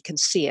family can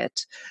see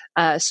it.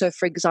 So,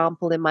 for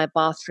example, in my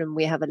bathroom,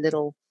 we have a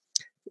little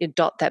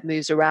dot that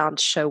moves around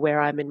to show where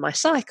I'm in my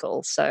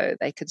cycle, so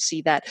they can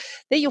see that.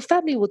 Then your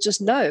family will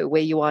just know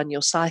where you are in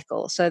your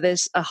cycle. So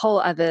there's a whole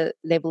other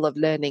level of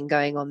learning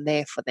going on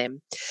there for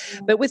them.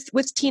 But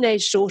with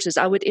teenage daughters,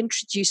 I would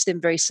introduce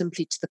them very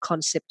simply to the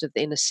concept of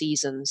the inner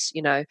seasons.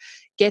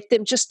 Get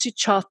them just to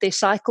chart their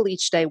cycle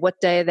each day,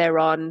 what day they're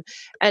on,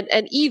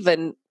 and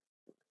even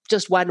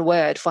just one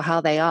word for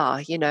how they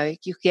are. You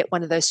get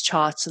one of those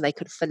charts and they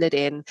could fill it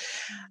in.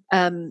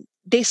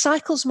 Their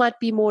cycles might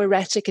be more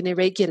erratic and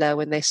irregular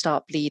when they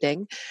start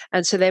bleeding,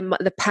 and so then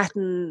the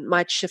pattern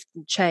might shift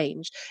and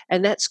change,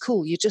 and that's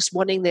cool. You're just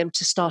wanting them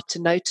to start to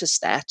notice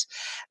that,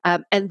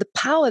 and the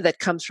power that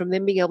comes from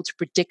them being able to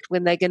predict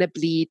when they're going to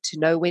bleed, to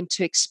know when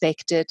to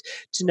expect it,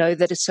 to know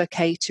that it's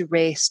okay to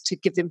rest, to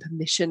give them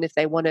permission if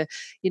they want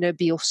to,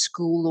 be off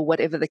school or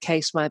whatever the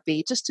case might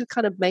be, just to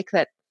kind of make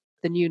that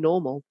the new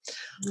normal,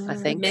 I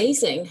think.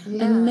 Amazing.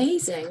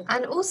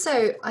 And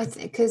also,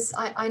 because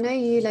I know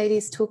you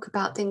ladies talk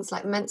about things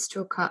like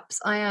menstrual cups.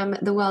 I am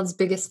the world's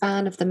biggest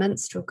fan of the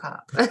menstrual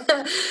cup.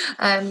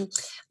 And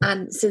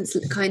since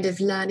kind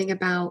of learning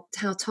about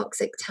how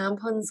toxic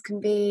tampons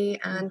can be,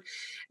 and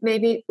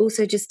maybe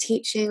also just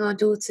teaching our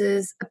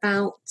daughters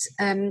about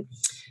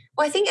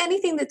I think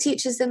anything that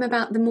teaches them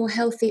about the more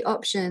healthy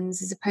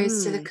options as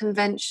opposed to the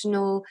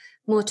conventional,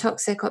 more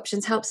toxic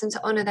options helps them to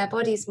honor their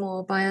bodies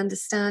more by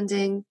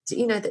understanding,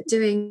 that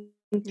doing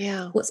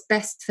what's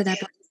best for their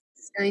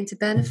bodies going to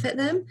benefit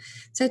them.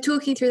 So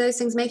talking through those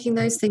things, making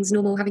those things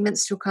normal, having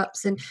menstrual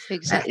cups and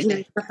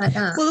exactly. Stuff like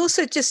that. Well,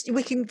 also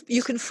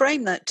you can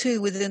frame that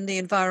too within the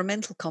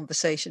environmental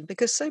conversation,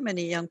 because so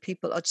many young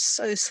people are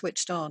so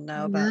switched on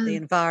now about the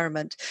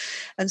environment,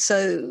 and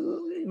so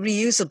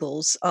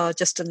reusables are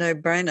just a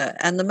no-brainer.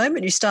 And the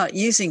moment you start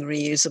using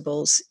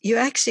reusables, you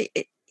actually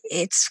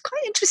it's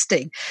quite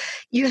interesting.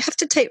 You have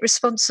to take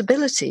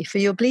responsibility for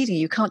your bleeding.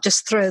 You can't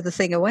just throw the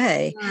thing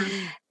away.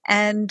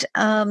 And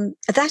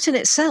that in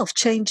itself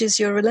changes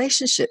your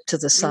relationship to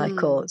the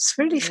cycle. It's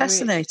really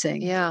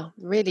fascinating. Yeah,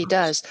 really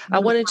does. I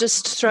want to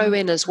just throw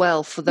in as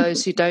well, for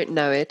those who don't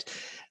know it,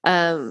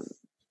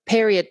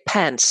 period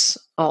pants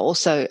are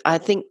also, I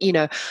think,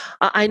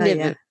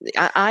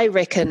 I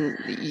reckon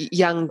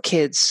young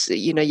kids,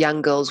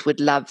 young girls would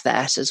love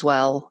that as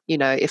well,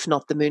 if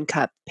not the Moon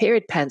Cup.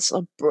 Period pants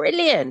are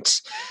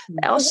brilliant.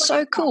 They are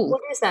so cool.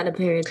 What is that, a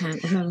period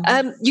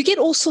pant? You get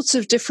all sorts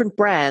of different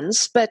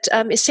brands, but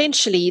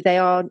essentially they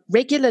are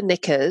regular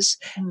knickers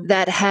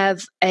that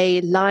have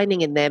a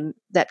lining in them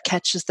that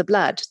catches the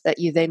blood that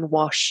you then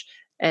wash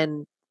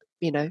and,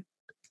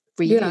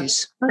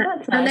 reuse.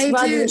 And they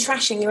rather than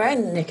trashing your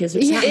own knickers.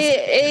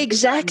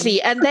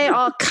 Exactly. And they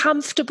are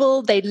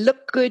comfortable. They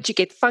look good. You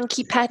get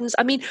funky patterns.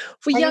 I mean,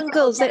 for young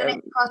girls,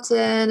 they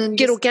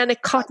get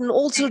organic cotton,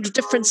 all sorts of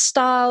different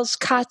styles,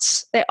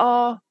 cuts. They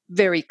are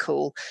very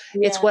cool.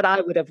 Yeah. It's what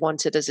I would have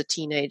wanted as a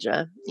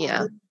teenager.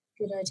 Yeah.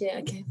 Good idea.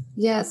 Okay.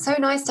 Yeah, it's so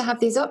nice to have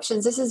these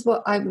options. This is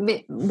what I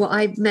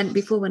meant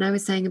before when I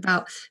was saying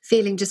about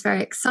feeling just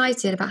very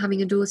excited about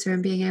having a daughter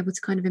and being able to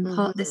kind of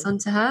impart this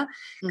onto her,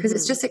 because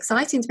it's just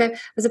exciting to be,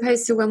 as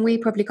opposed to when we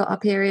probably got our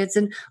periods.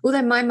 And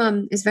although my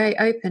mum is very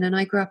open, and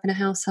I grew up in a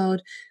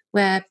household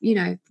where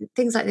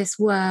things like this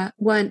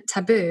weren't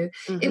taboo,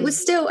 it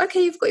was still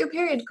okay. You've got your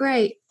period,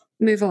 great,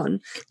 move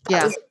on.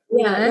 Yeah.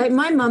 Yeah. Like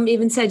my mum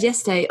even said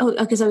yesterday,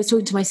 because I was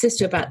talking to my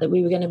sister about that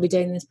we were going to be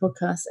doing this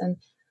podcast, and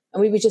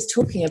we were just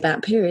talking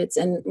about periods,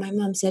 and my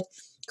mum said,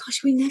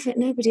 gosh,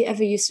 nobody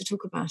ever used to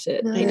talk about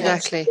it. No.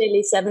 Exactly.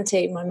 Nearly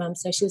 17, my mum,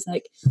 so she was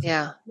like,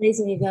 yeah,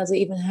 amazing you girls are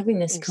even having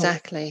this.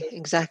 Exactly.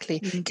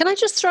 Can I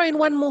just throw in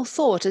one more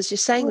thought as you're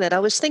saying that? I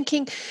was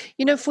thinking,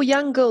 for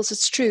young girls,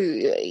 it's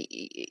true,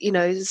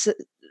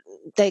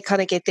 they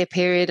kind of get their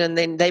period and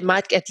then they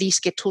might at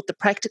least get taught the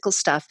practical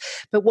stuff.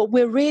 But what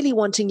we're really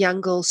wanting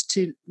young girls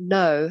to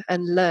know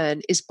and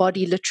learn is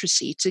body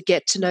literacy, to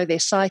get to know their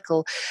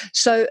cycle.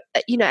 So,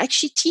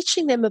 actually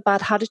teaching them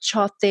about how to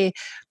chart their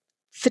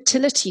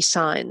fertility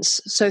signs,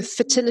 so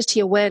fertility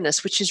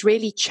awareness, which is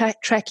really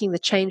tracking the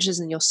changes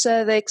in your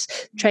cervix,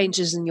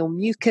 changes in your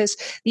mucus,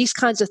 these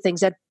kinds of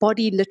things at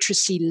body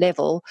literacy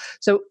level.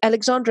 So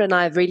Alexandra and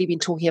I have really been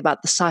talking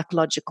about the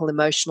psychological,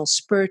 emotional,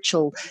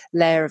 spiritual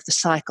layer of the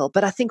cycle.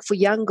 But I think for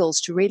young girls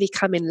to really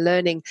come in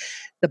learning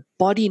the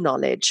body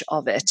knowledge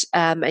of it,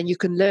 and you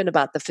can learn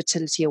about the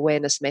fertility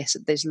awareness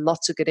method. There's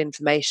lots of good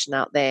information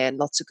out there and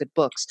lots of good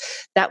books.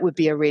 That would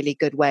be a really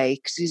good way,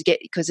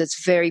 because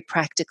it's very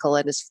practical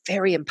and it's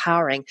very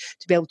empowering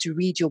to be able to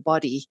read your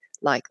body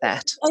like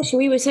that. Actually,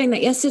 we were saying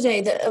that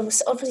yesterday, that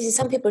obviously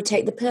some people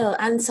take the pill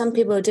and some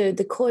people do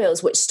the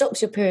coils, which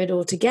stops your period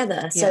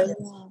altogether. So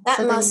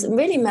that must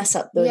really mess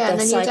up the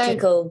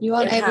cyclical. You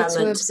aren't able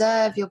to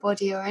observe your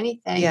body or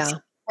anything. Yeah.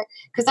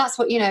 Because that's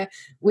what,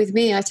 with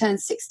me, I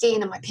turned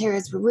 16 and my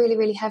periods were really,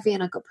 really heavy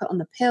and I got put on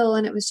the pill,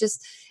 and it was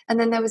just, and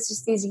then there was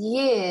just these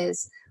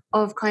years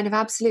of kind of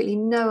absolutely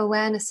no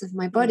awareness of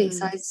my body.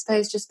 So I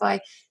suppose just by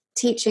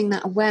teaching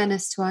that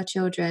awareness to our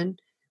children,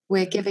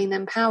 we're giving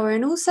them power.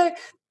 And also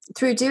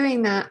through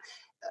doing that,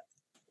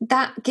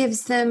 that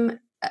gives them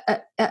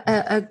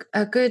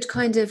a good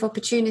kind of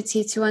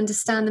opportunity to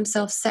understand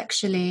themselves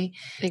sexually.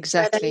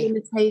 Exactly. Where their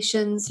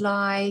limitations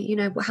lie,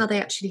 how they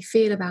actually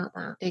feel about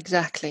that.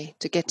 Exactly.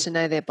 To get to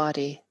know their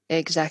body.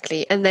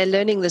 Exactly. And they're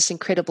learning this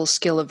incredible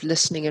skill of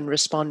listening and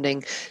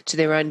responding to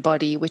their own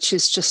body, which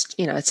is just,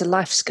 it's a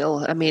life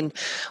skill. I mean,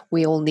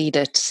 we all need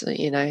it,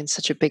 in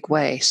such a big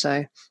way.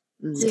 So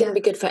it's going to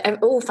be good for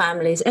all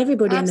families,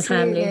 everybody in the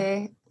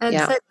family. And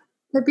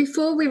so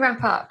before we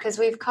wrap up, because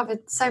we've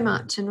covered so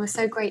much and we're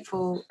so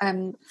grateful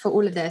for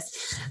all of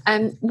this,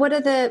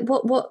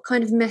 what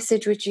kind of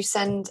message would you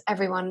send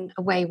everyone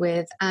away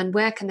with, and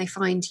where can they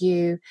find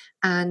you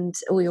and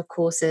all your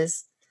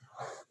courses?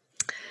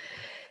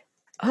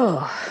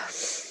 Oh,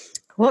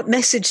 what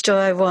message do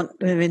I want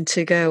women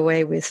to go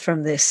away with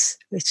from this?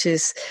 Which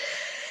is,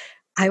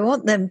 I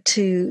want them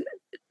to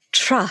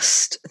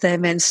trust their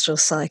menstrual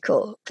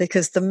cycle,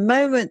 because the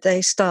moment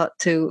they start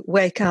to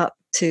wake up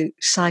to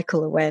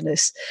cycle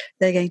awareness,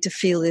 they're going to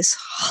feel this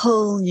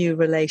whole new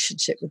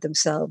relationship with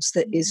themselves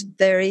that is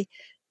very,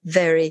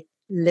 very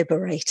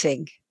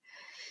liberating.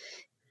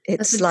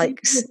 It's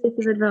like a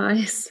bit of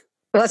advice.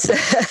 What's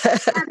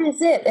that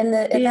is it, and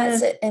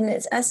that's it in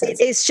its essence.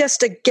 It's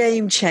just a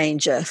game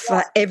changer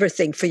for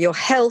everything, for your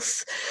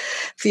health,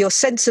 for your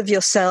sense of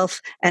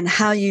yourself, and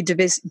how you do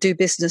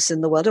business in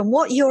the world, and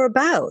what you're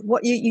about.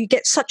 What you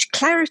get such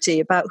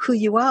clarity about who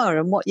you are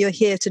and what you're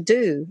here to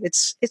do.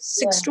 It's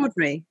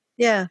extraordinary.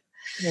 Yeah.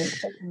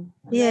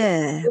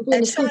 Yeah.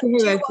 And so do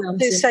you want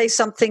to say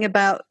something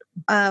about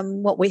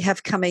what we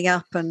have coming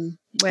up and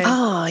where?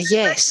 Ah,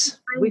 yes.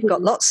 We've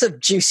got lots of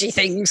juicy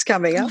things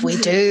coming up. We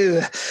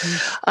do.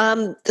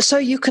 So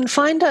you can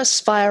find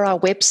us via our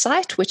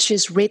website, which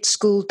is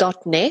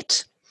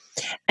redschool.net.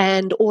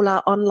 And all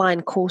our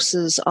online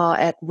courses are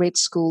at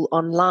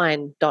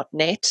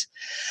redschoolonline.net.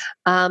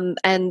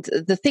 And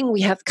the thing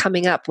we have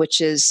coming up,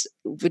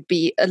 would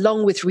be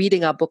along with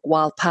reading our book,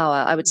 Wild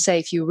Power, I would say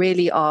if you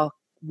really are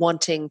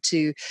wanting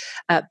to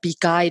be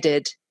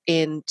guided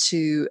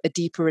into a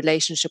deeper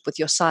relationship with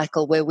your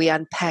cycle, where we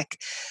unpack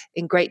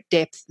in great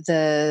depth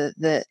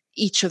the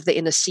each of the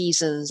inner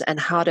seasons and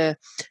how to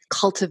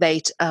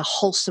cultivate a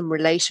wholesome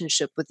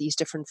relationship with these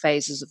different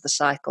phases of the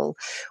cycle.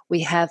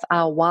 We have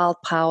our Wild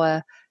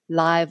Power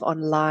live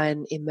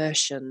online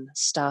immersion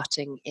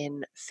starting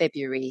in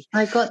February.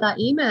 I got that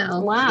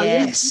email. Wow.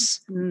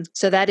 Yes.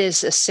 So that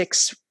is a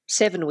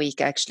 7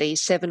 week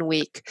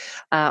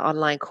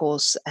online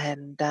course,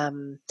 and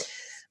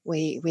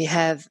we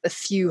have a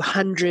few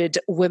hundred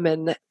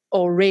women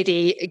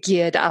already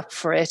geared up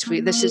for it.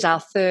 This is our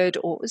third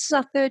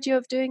year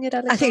of doing it,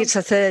 Alexandra? I think it's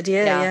our third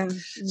year, yeah.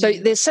 So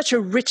there's such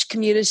a rich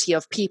community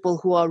of people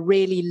who are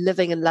really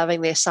living and loving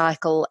their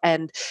cycle,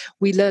 and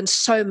we learn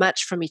so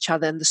much from each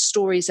other, and the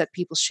stories that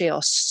people share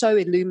are so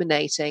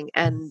illuminating.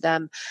 And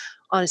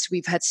honestly,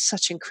 we've had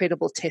such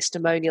incredible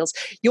testimonials.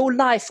 Your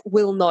life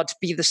will not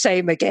be the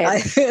same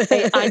again.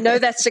 I know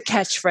that's a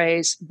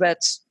catchphrase, but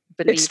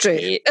believe it's true.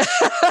 me.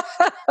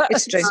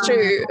 It's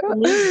true.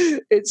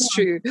 It's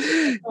true.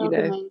 You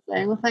know,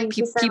 well, thank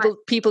you so much.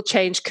 People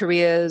change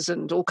careers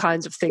and all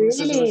kinds of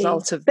things as a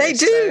result of this. They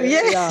do, so,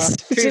 yes. Yeah,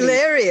 it's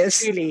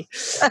hilarious. Really.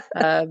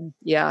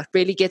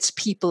 Really gets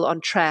people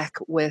on track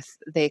with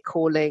their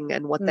calling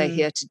and what they're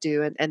here to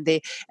do, and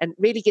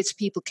really gets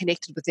people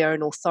connected with their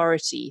own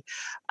authority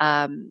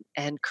and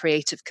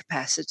creative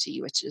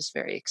capacity, which is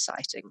very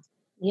exciting.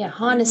 Yeah,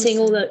 harnessing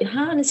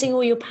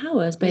all your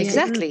powers,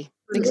 basically.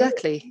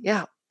 Exactly.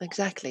 Yeah,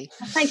 exactly.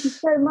 Thank you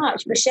so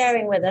much for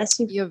sharing with us.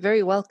 You're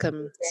very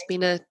welcome. It's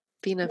been a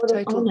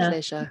total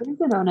pleasure. It's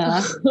an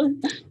honor.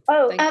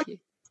 Thank you.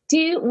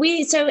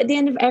 So at the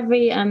end of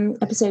every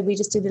episode, we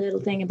just do the little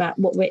thing about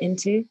what we're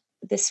into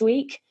this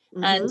week,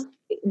 and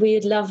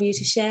we'd love you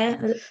to share.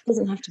 It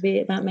doesn't have to be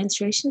about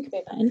menstruation; it could be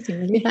about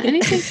anything, really.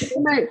 Anything to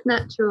promote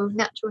natural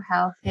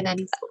health in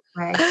any sort of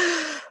way.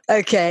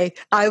 Okay,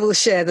 I will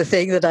share the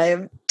thing that I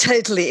am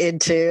totally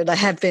into, and I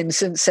have been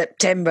since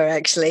September,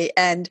 actually.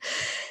 And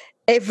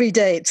every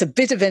day it's a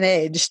bit of an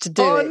edge to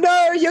do it. Oh,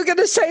 no, you're going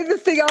to say the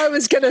thing I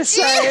was going to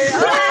say.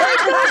 I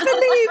can't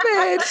believe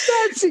it.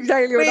 That's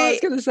exactly what I was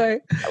going to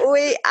say.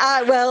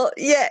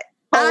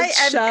 I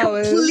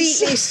am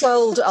completely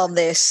sold on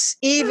this,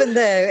 even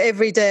though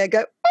every day I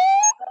go,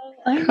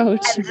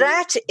 and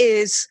that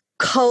is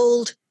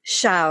cold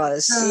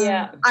showers.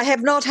 Yeah, I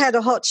have not had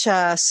a hot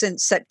shower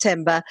since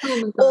September,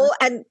 and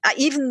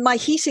even my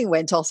heating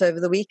went off over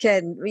the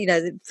weekend. You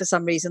know, for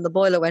some reason the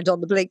boiler went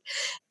on the blink,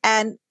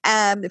 and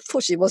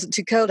fortunately it wasn't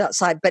too cold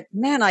outside. But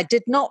man, I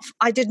did not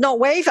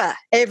waver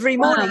every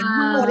morning.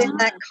 Got in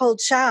that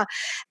cold shower,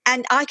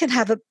 and I can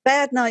have a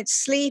bad night's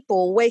sleep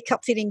or wake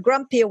up feeling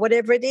grumpy or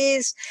whatever it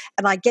is,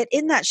 and I get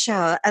in that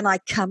shower and I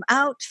come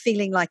out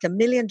feeling like $1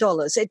 million.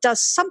 It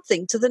does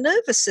something to the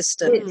nervous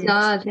system. It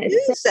does.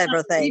 It's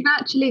everything. We've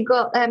actually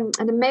got an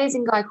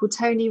amazing guy called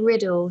Tony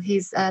Riddle.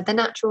 He's the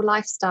natural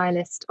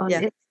lifestylist on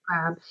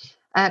Instagram,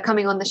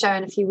 coming on the show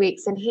in a few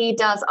weeks, and he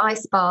does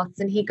ice baths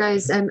and he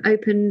goes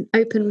open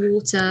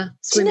water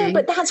swimming. Do you know,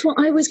 but that's what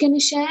I was going to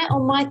share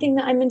on my thing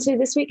that I'm into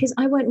this week, because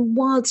I went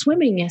wild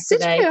swimming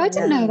yesterday. Did you? I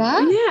didn't know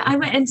that. Yeah, I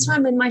went and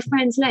swam in my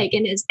friend's lake,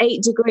 and it's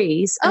 8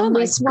 degrees. Oh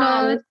my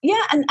God!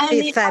 Yeah, and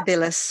it's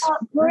fabulous,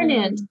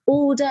 brilliant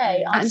all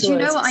day. And do you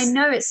know what? I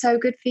know it's so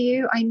good for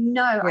you. I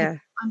know. Yeah.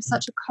 I'm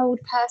such a cold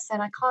person.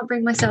 I can't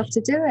bring myself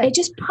to do it. It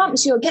just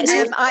pumps you.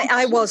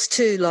 I was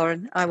too,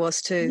 Lauren. I was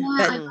too.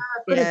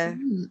 Yeah,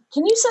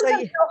 Can you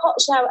sometimes do a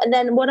hot shower, and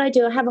then what I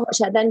do, I have a hot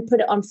shower, then put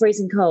it on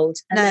freezing cold?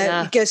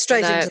 You go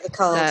straight into the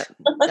cold.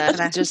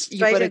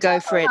 You've got to go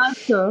for it.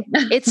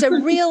 It's a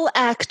real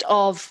act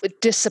of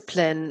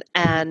discipline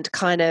and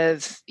kind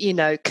of,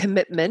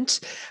 commitment,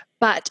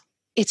 but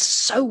it's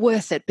so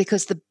worth it,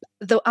 because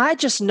I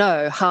just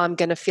know how I'm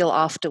going to feel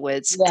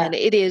afterwards. Yeah. And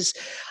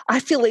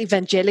I feel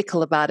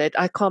evangelical about it.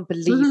 I can't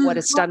believe what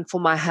it's done for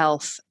my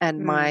health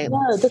and my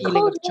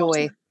feeling of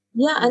joy.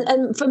 Yeah,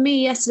 and for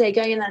me yesterday,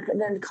 going in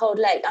the cold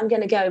lake, I'm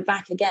going to go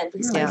back again,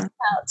 because I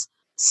felt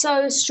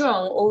so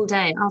strong all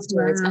day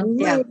afterwards. I'm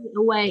really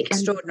awake.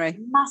 Extraordinary.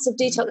 And massive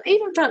detox. I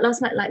even felt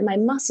last night like my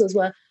muscles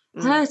were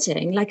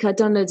hurting, like I'd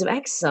done loads of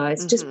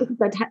exercise, just because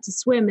I'd had to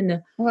swim in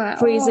the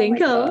freezing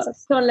cold.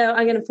 Go on, Leo,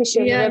 I'm going to push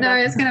you in the river. No,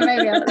 it's going to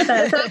make me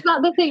upset. So it's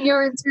not the thing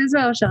you're into as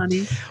well,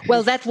 Shani.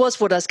 Well, that was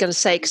what I was going to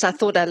say, because I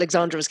thought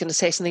Alexandra was going to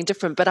say something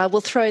different, but I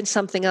will throw in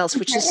something else,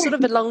 which is sort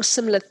of along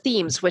similar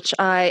themes, which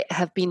I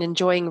have been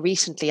enjoying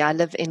recently. I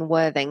live in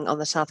Worthing on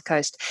the south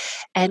coast,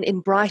 and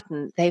in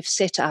Brighton, they've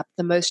set up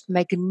the most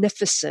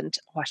magnificent,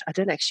 I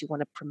don't actually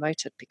want to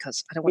promote it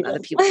because I don't want other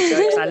people to do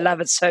it, because I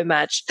love it so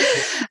much,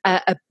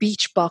 a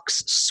beach box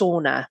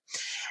sauna.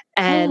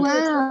 And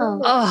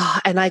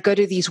and I go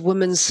to these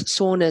women's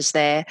saunas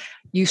there.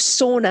 You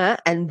sauna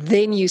and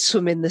then you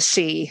swim in the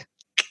sea.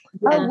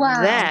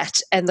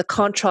 That and the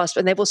contrast,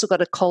 and they've also got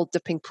a cold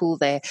dipping pool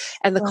there,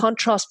 and the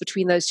contrast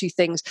between those two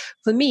things,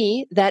 for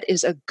me, that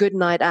is a good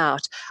night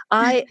out.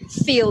 I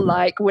feel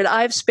like when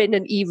I've spent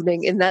an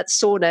evening in that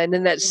sauna and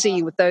in that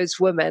sea with those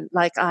women,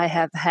 like I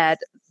have had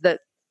the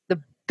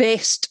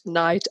best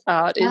night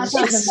out. It's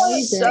just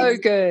so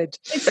good.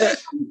 It's so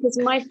funny because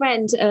my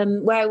friend,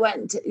 where I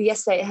went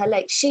yesterday at her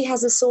lake, she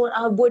has a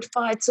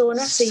wood-fired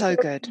sauna. So you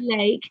go to the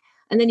lake,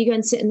 and then you go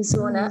and sit in the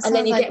sauna, and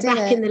then you get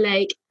back in the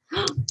lake.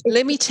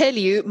 Let me tell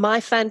you,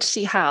 my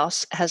fantasy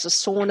house has a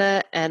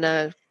sauna and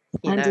a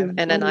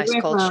and a nice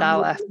cold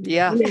shower.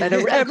 Yeah, and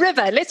a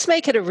river. Let's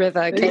make it a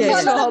river. Okay? We've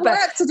got a lot of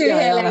work to do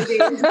here, ladies.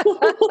 I love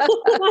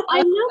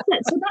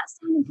that. So that's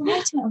sounding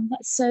brighter. Oh,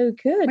 that's so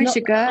good. We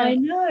should go. I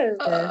know.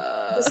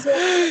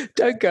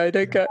 Don't go.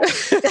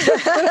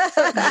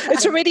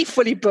 It's already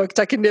fully booked.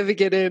 I can never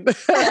get in.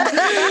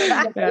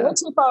 We're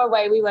too far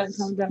away. We won't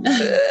come down.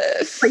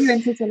 What are you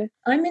into, Tilly?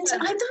 I'm into.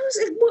 That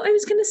was what I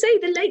was going to say.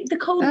 The lake, the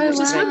cold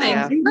water swimming.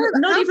 Yeah.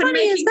 Not how even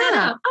funny is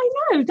that? I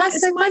know. That's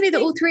so funny that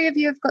all three of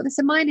you have got this.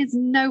 And mine is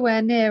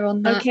nowhere near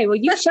on that. Okay, well,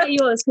 you share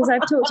yours because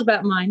I've talked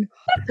about mine.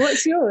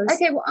 What's yours?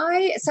 Okay, well,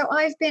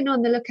 I've been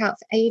on the lookout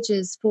for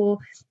ages for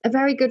a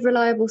very good,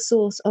 reliable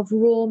source of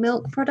raw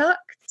milk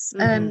products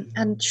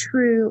and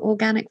true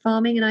organic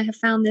farming, and I have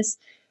found this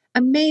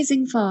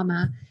amazing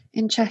farmer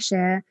in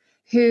Cheshire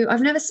who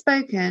I've never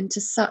spoken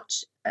to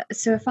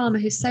a farmer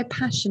who's so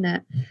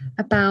passionate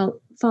about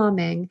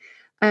farming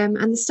and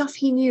the stuff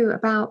he knew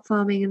about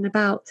farming and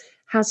about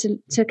how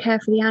to care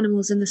for the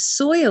animals and the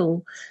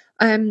soil.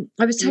 I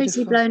was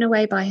totally blown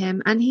away by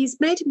him, and he's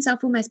made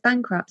himself almost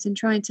bankrupt in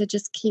trying to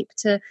just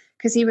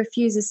because he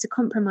refuses to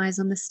compromise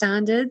on the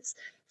standards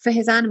for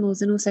his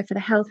animals and also for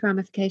the health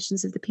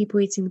ramifications of the people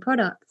eating the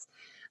products.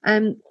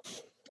 And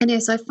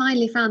yes, I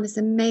finally found this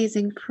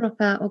amazing,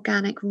 proper,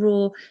 organic,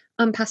 raw,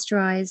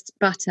 unpasteurized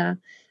butter,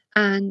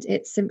 and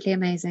it's simply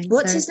amazing.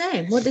 What's his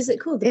name? What is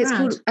it called? It's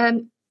called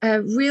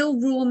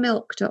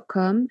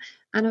realrawmilk.com,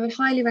 and I would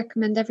highly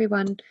recommend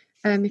everyone,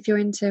 if you're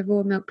into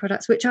raw milk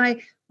products, which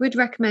I would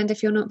recommend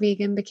if you're not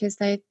vegan, because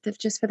they're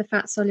just for the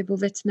fat soluble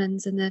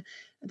vitamins and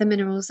the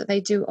minerals that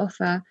they do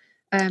offer.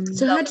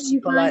 So how did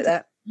you find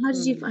that? How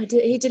did you find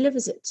it? He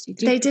delivers it.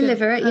 They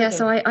deliver it, yeah.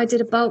 So I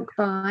did a bulk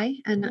buy,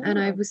 and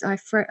I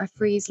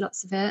freeze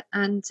lots of it,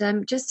 and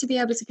just to be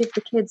able to give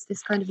the kids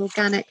this kind of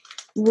organic,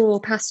 raw,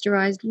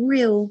 pasteurized,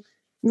 real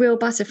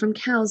butter from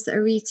cows that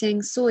are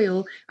eating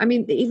soil. I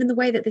mean, even the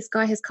way that this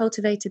guy has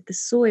cultivated the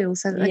soil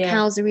so that the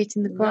cows are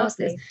eating the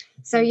grasses.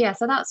 So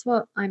that's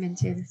what I'm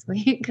into this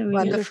week.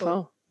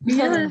 Wonderful.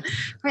 Yeah.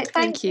 Right,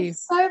 thank you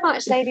so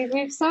much, ladies.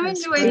 We've so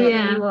enjoyed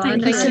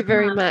Thank you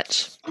very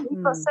much.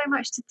 You've got so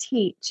much to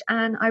teach,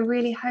 and I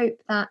really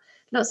hope that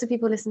lots of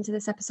people listen to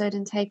this episode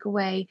and take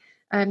away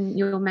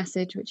your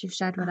message, which you've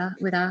shared with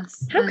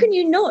us. How can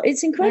you not?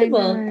 It's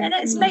incredible, and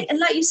it's and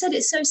like you said,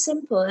 it's so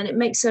simple, and it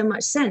makes so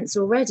much sense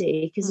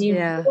already because you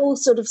all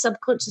sort of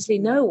subconsciously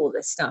know all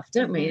this stuff,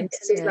 don't we? And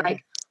it's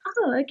like,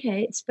 oh,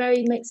 okay,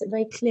 makes it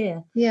very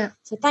clear. Yeah.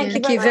 So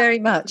thank you very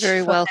much.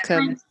 Very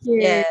welcome.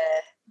 Yeah.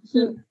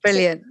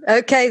 Brilliant.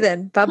 Okay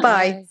then.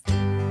 Bye-bye.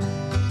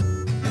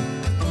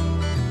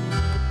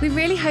 We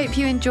really hope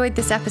you enjoyed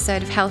this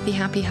episode of Healthy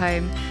Happy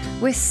Home.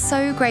 We're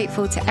so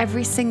grateful to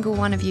every single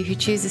one of you who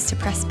chooses to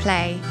press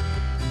play.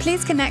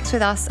 Please connect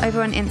with us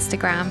over on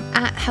Instagram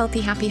at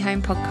Healthy Happy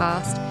Home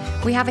Podcast.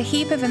 We have a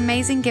heap of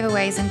amazing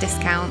giveaways and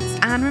discounts,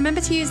 and remember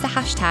to use the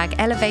hashtag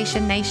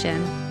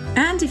ElevationNation.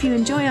 And if you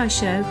enjoy our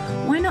show,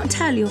 why not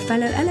tell your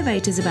fellow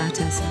elevators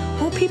about us,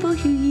 or people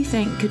who you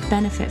think could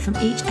benefit from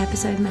each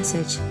episode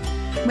message?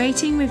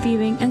 Rating,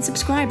 reviewing and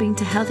subscribing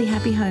to Healthy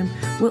Happy Home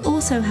will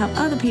also help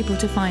other people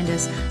to find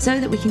us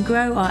so that we can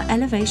grow our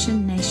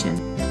Elevation Nation.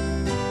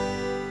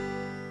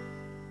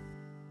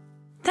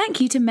 Thank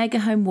you to Mega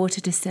Home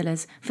Water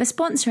Distillers for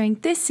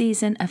sponsoring this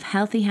season of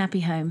Healthy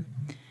Happy Home.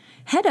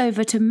 Head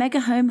over to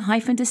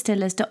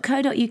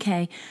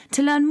megahome-distillers.co.uk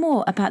to learn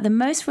more about the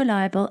most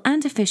reliable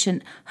and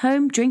efficient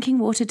home drinking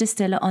water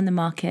distiller on the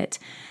market,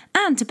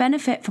 and to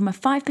benefit from a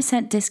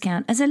 5%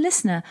 discount as a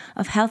listener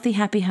of Healthy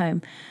Happy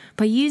Home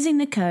by using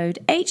the code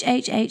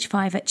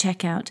HHH5 at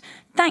checkout.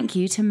 Thank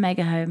you to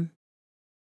Mega Home.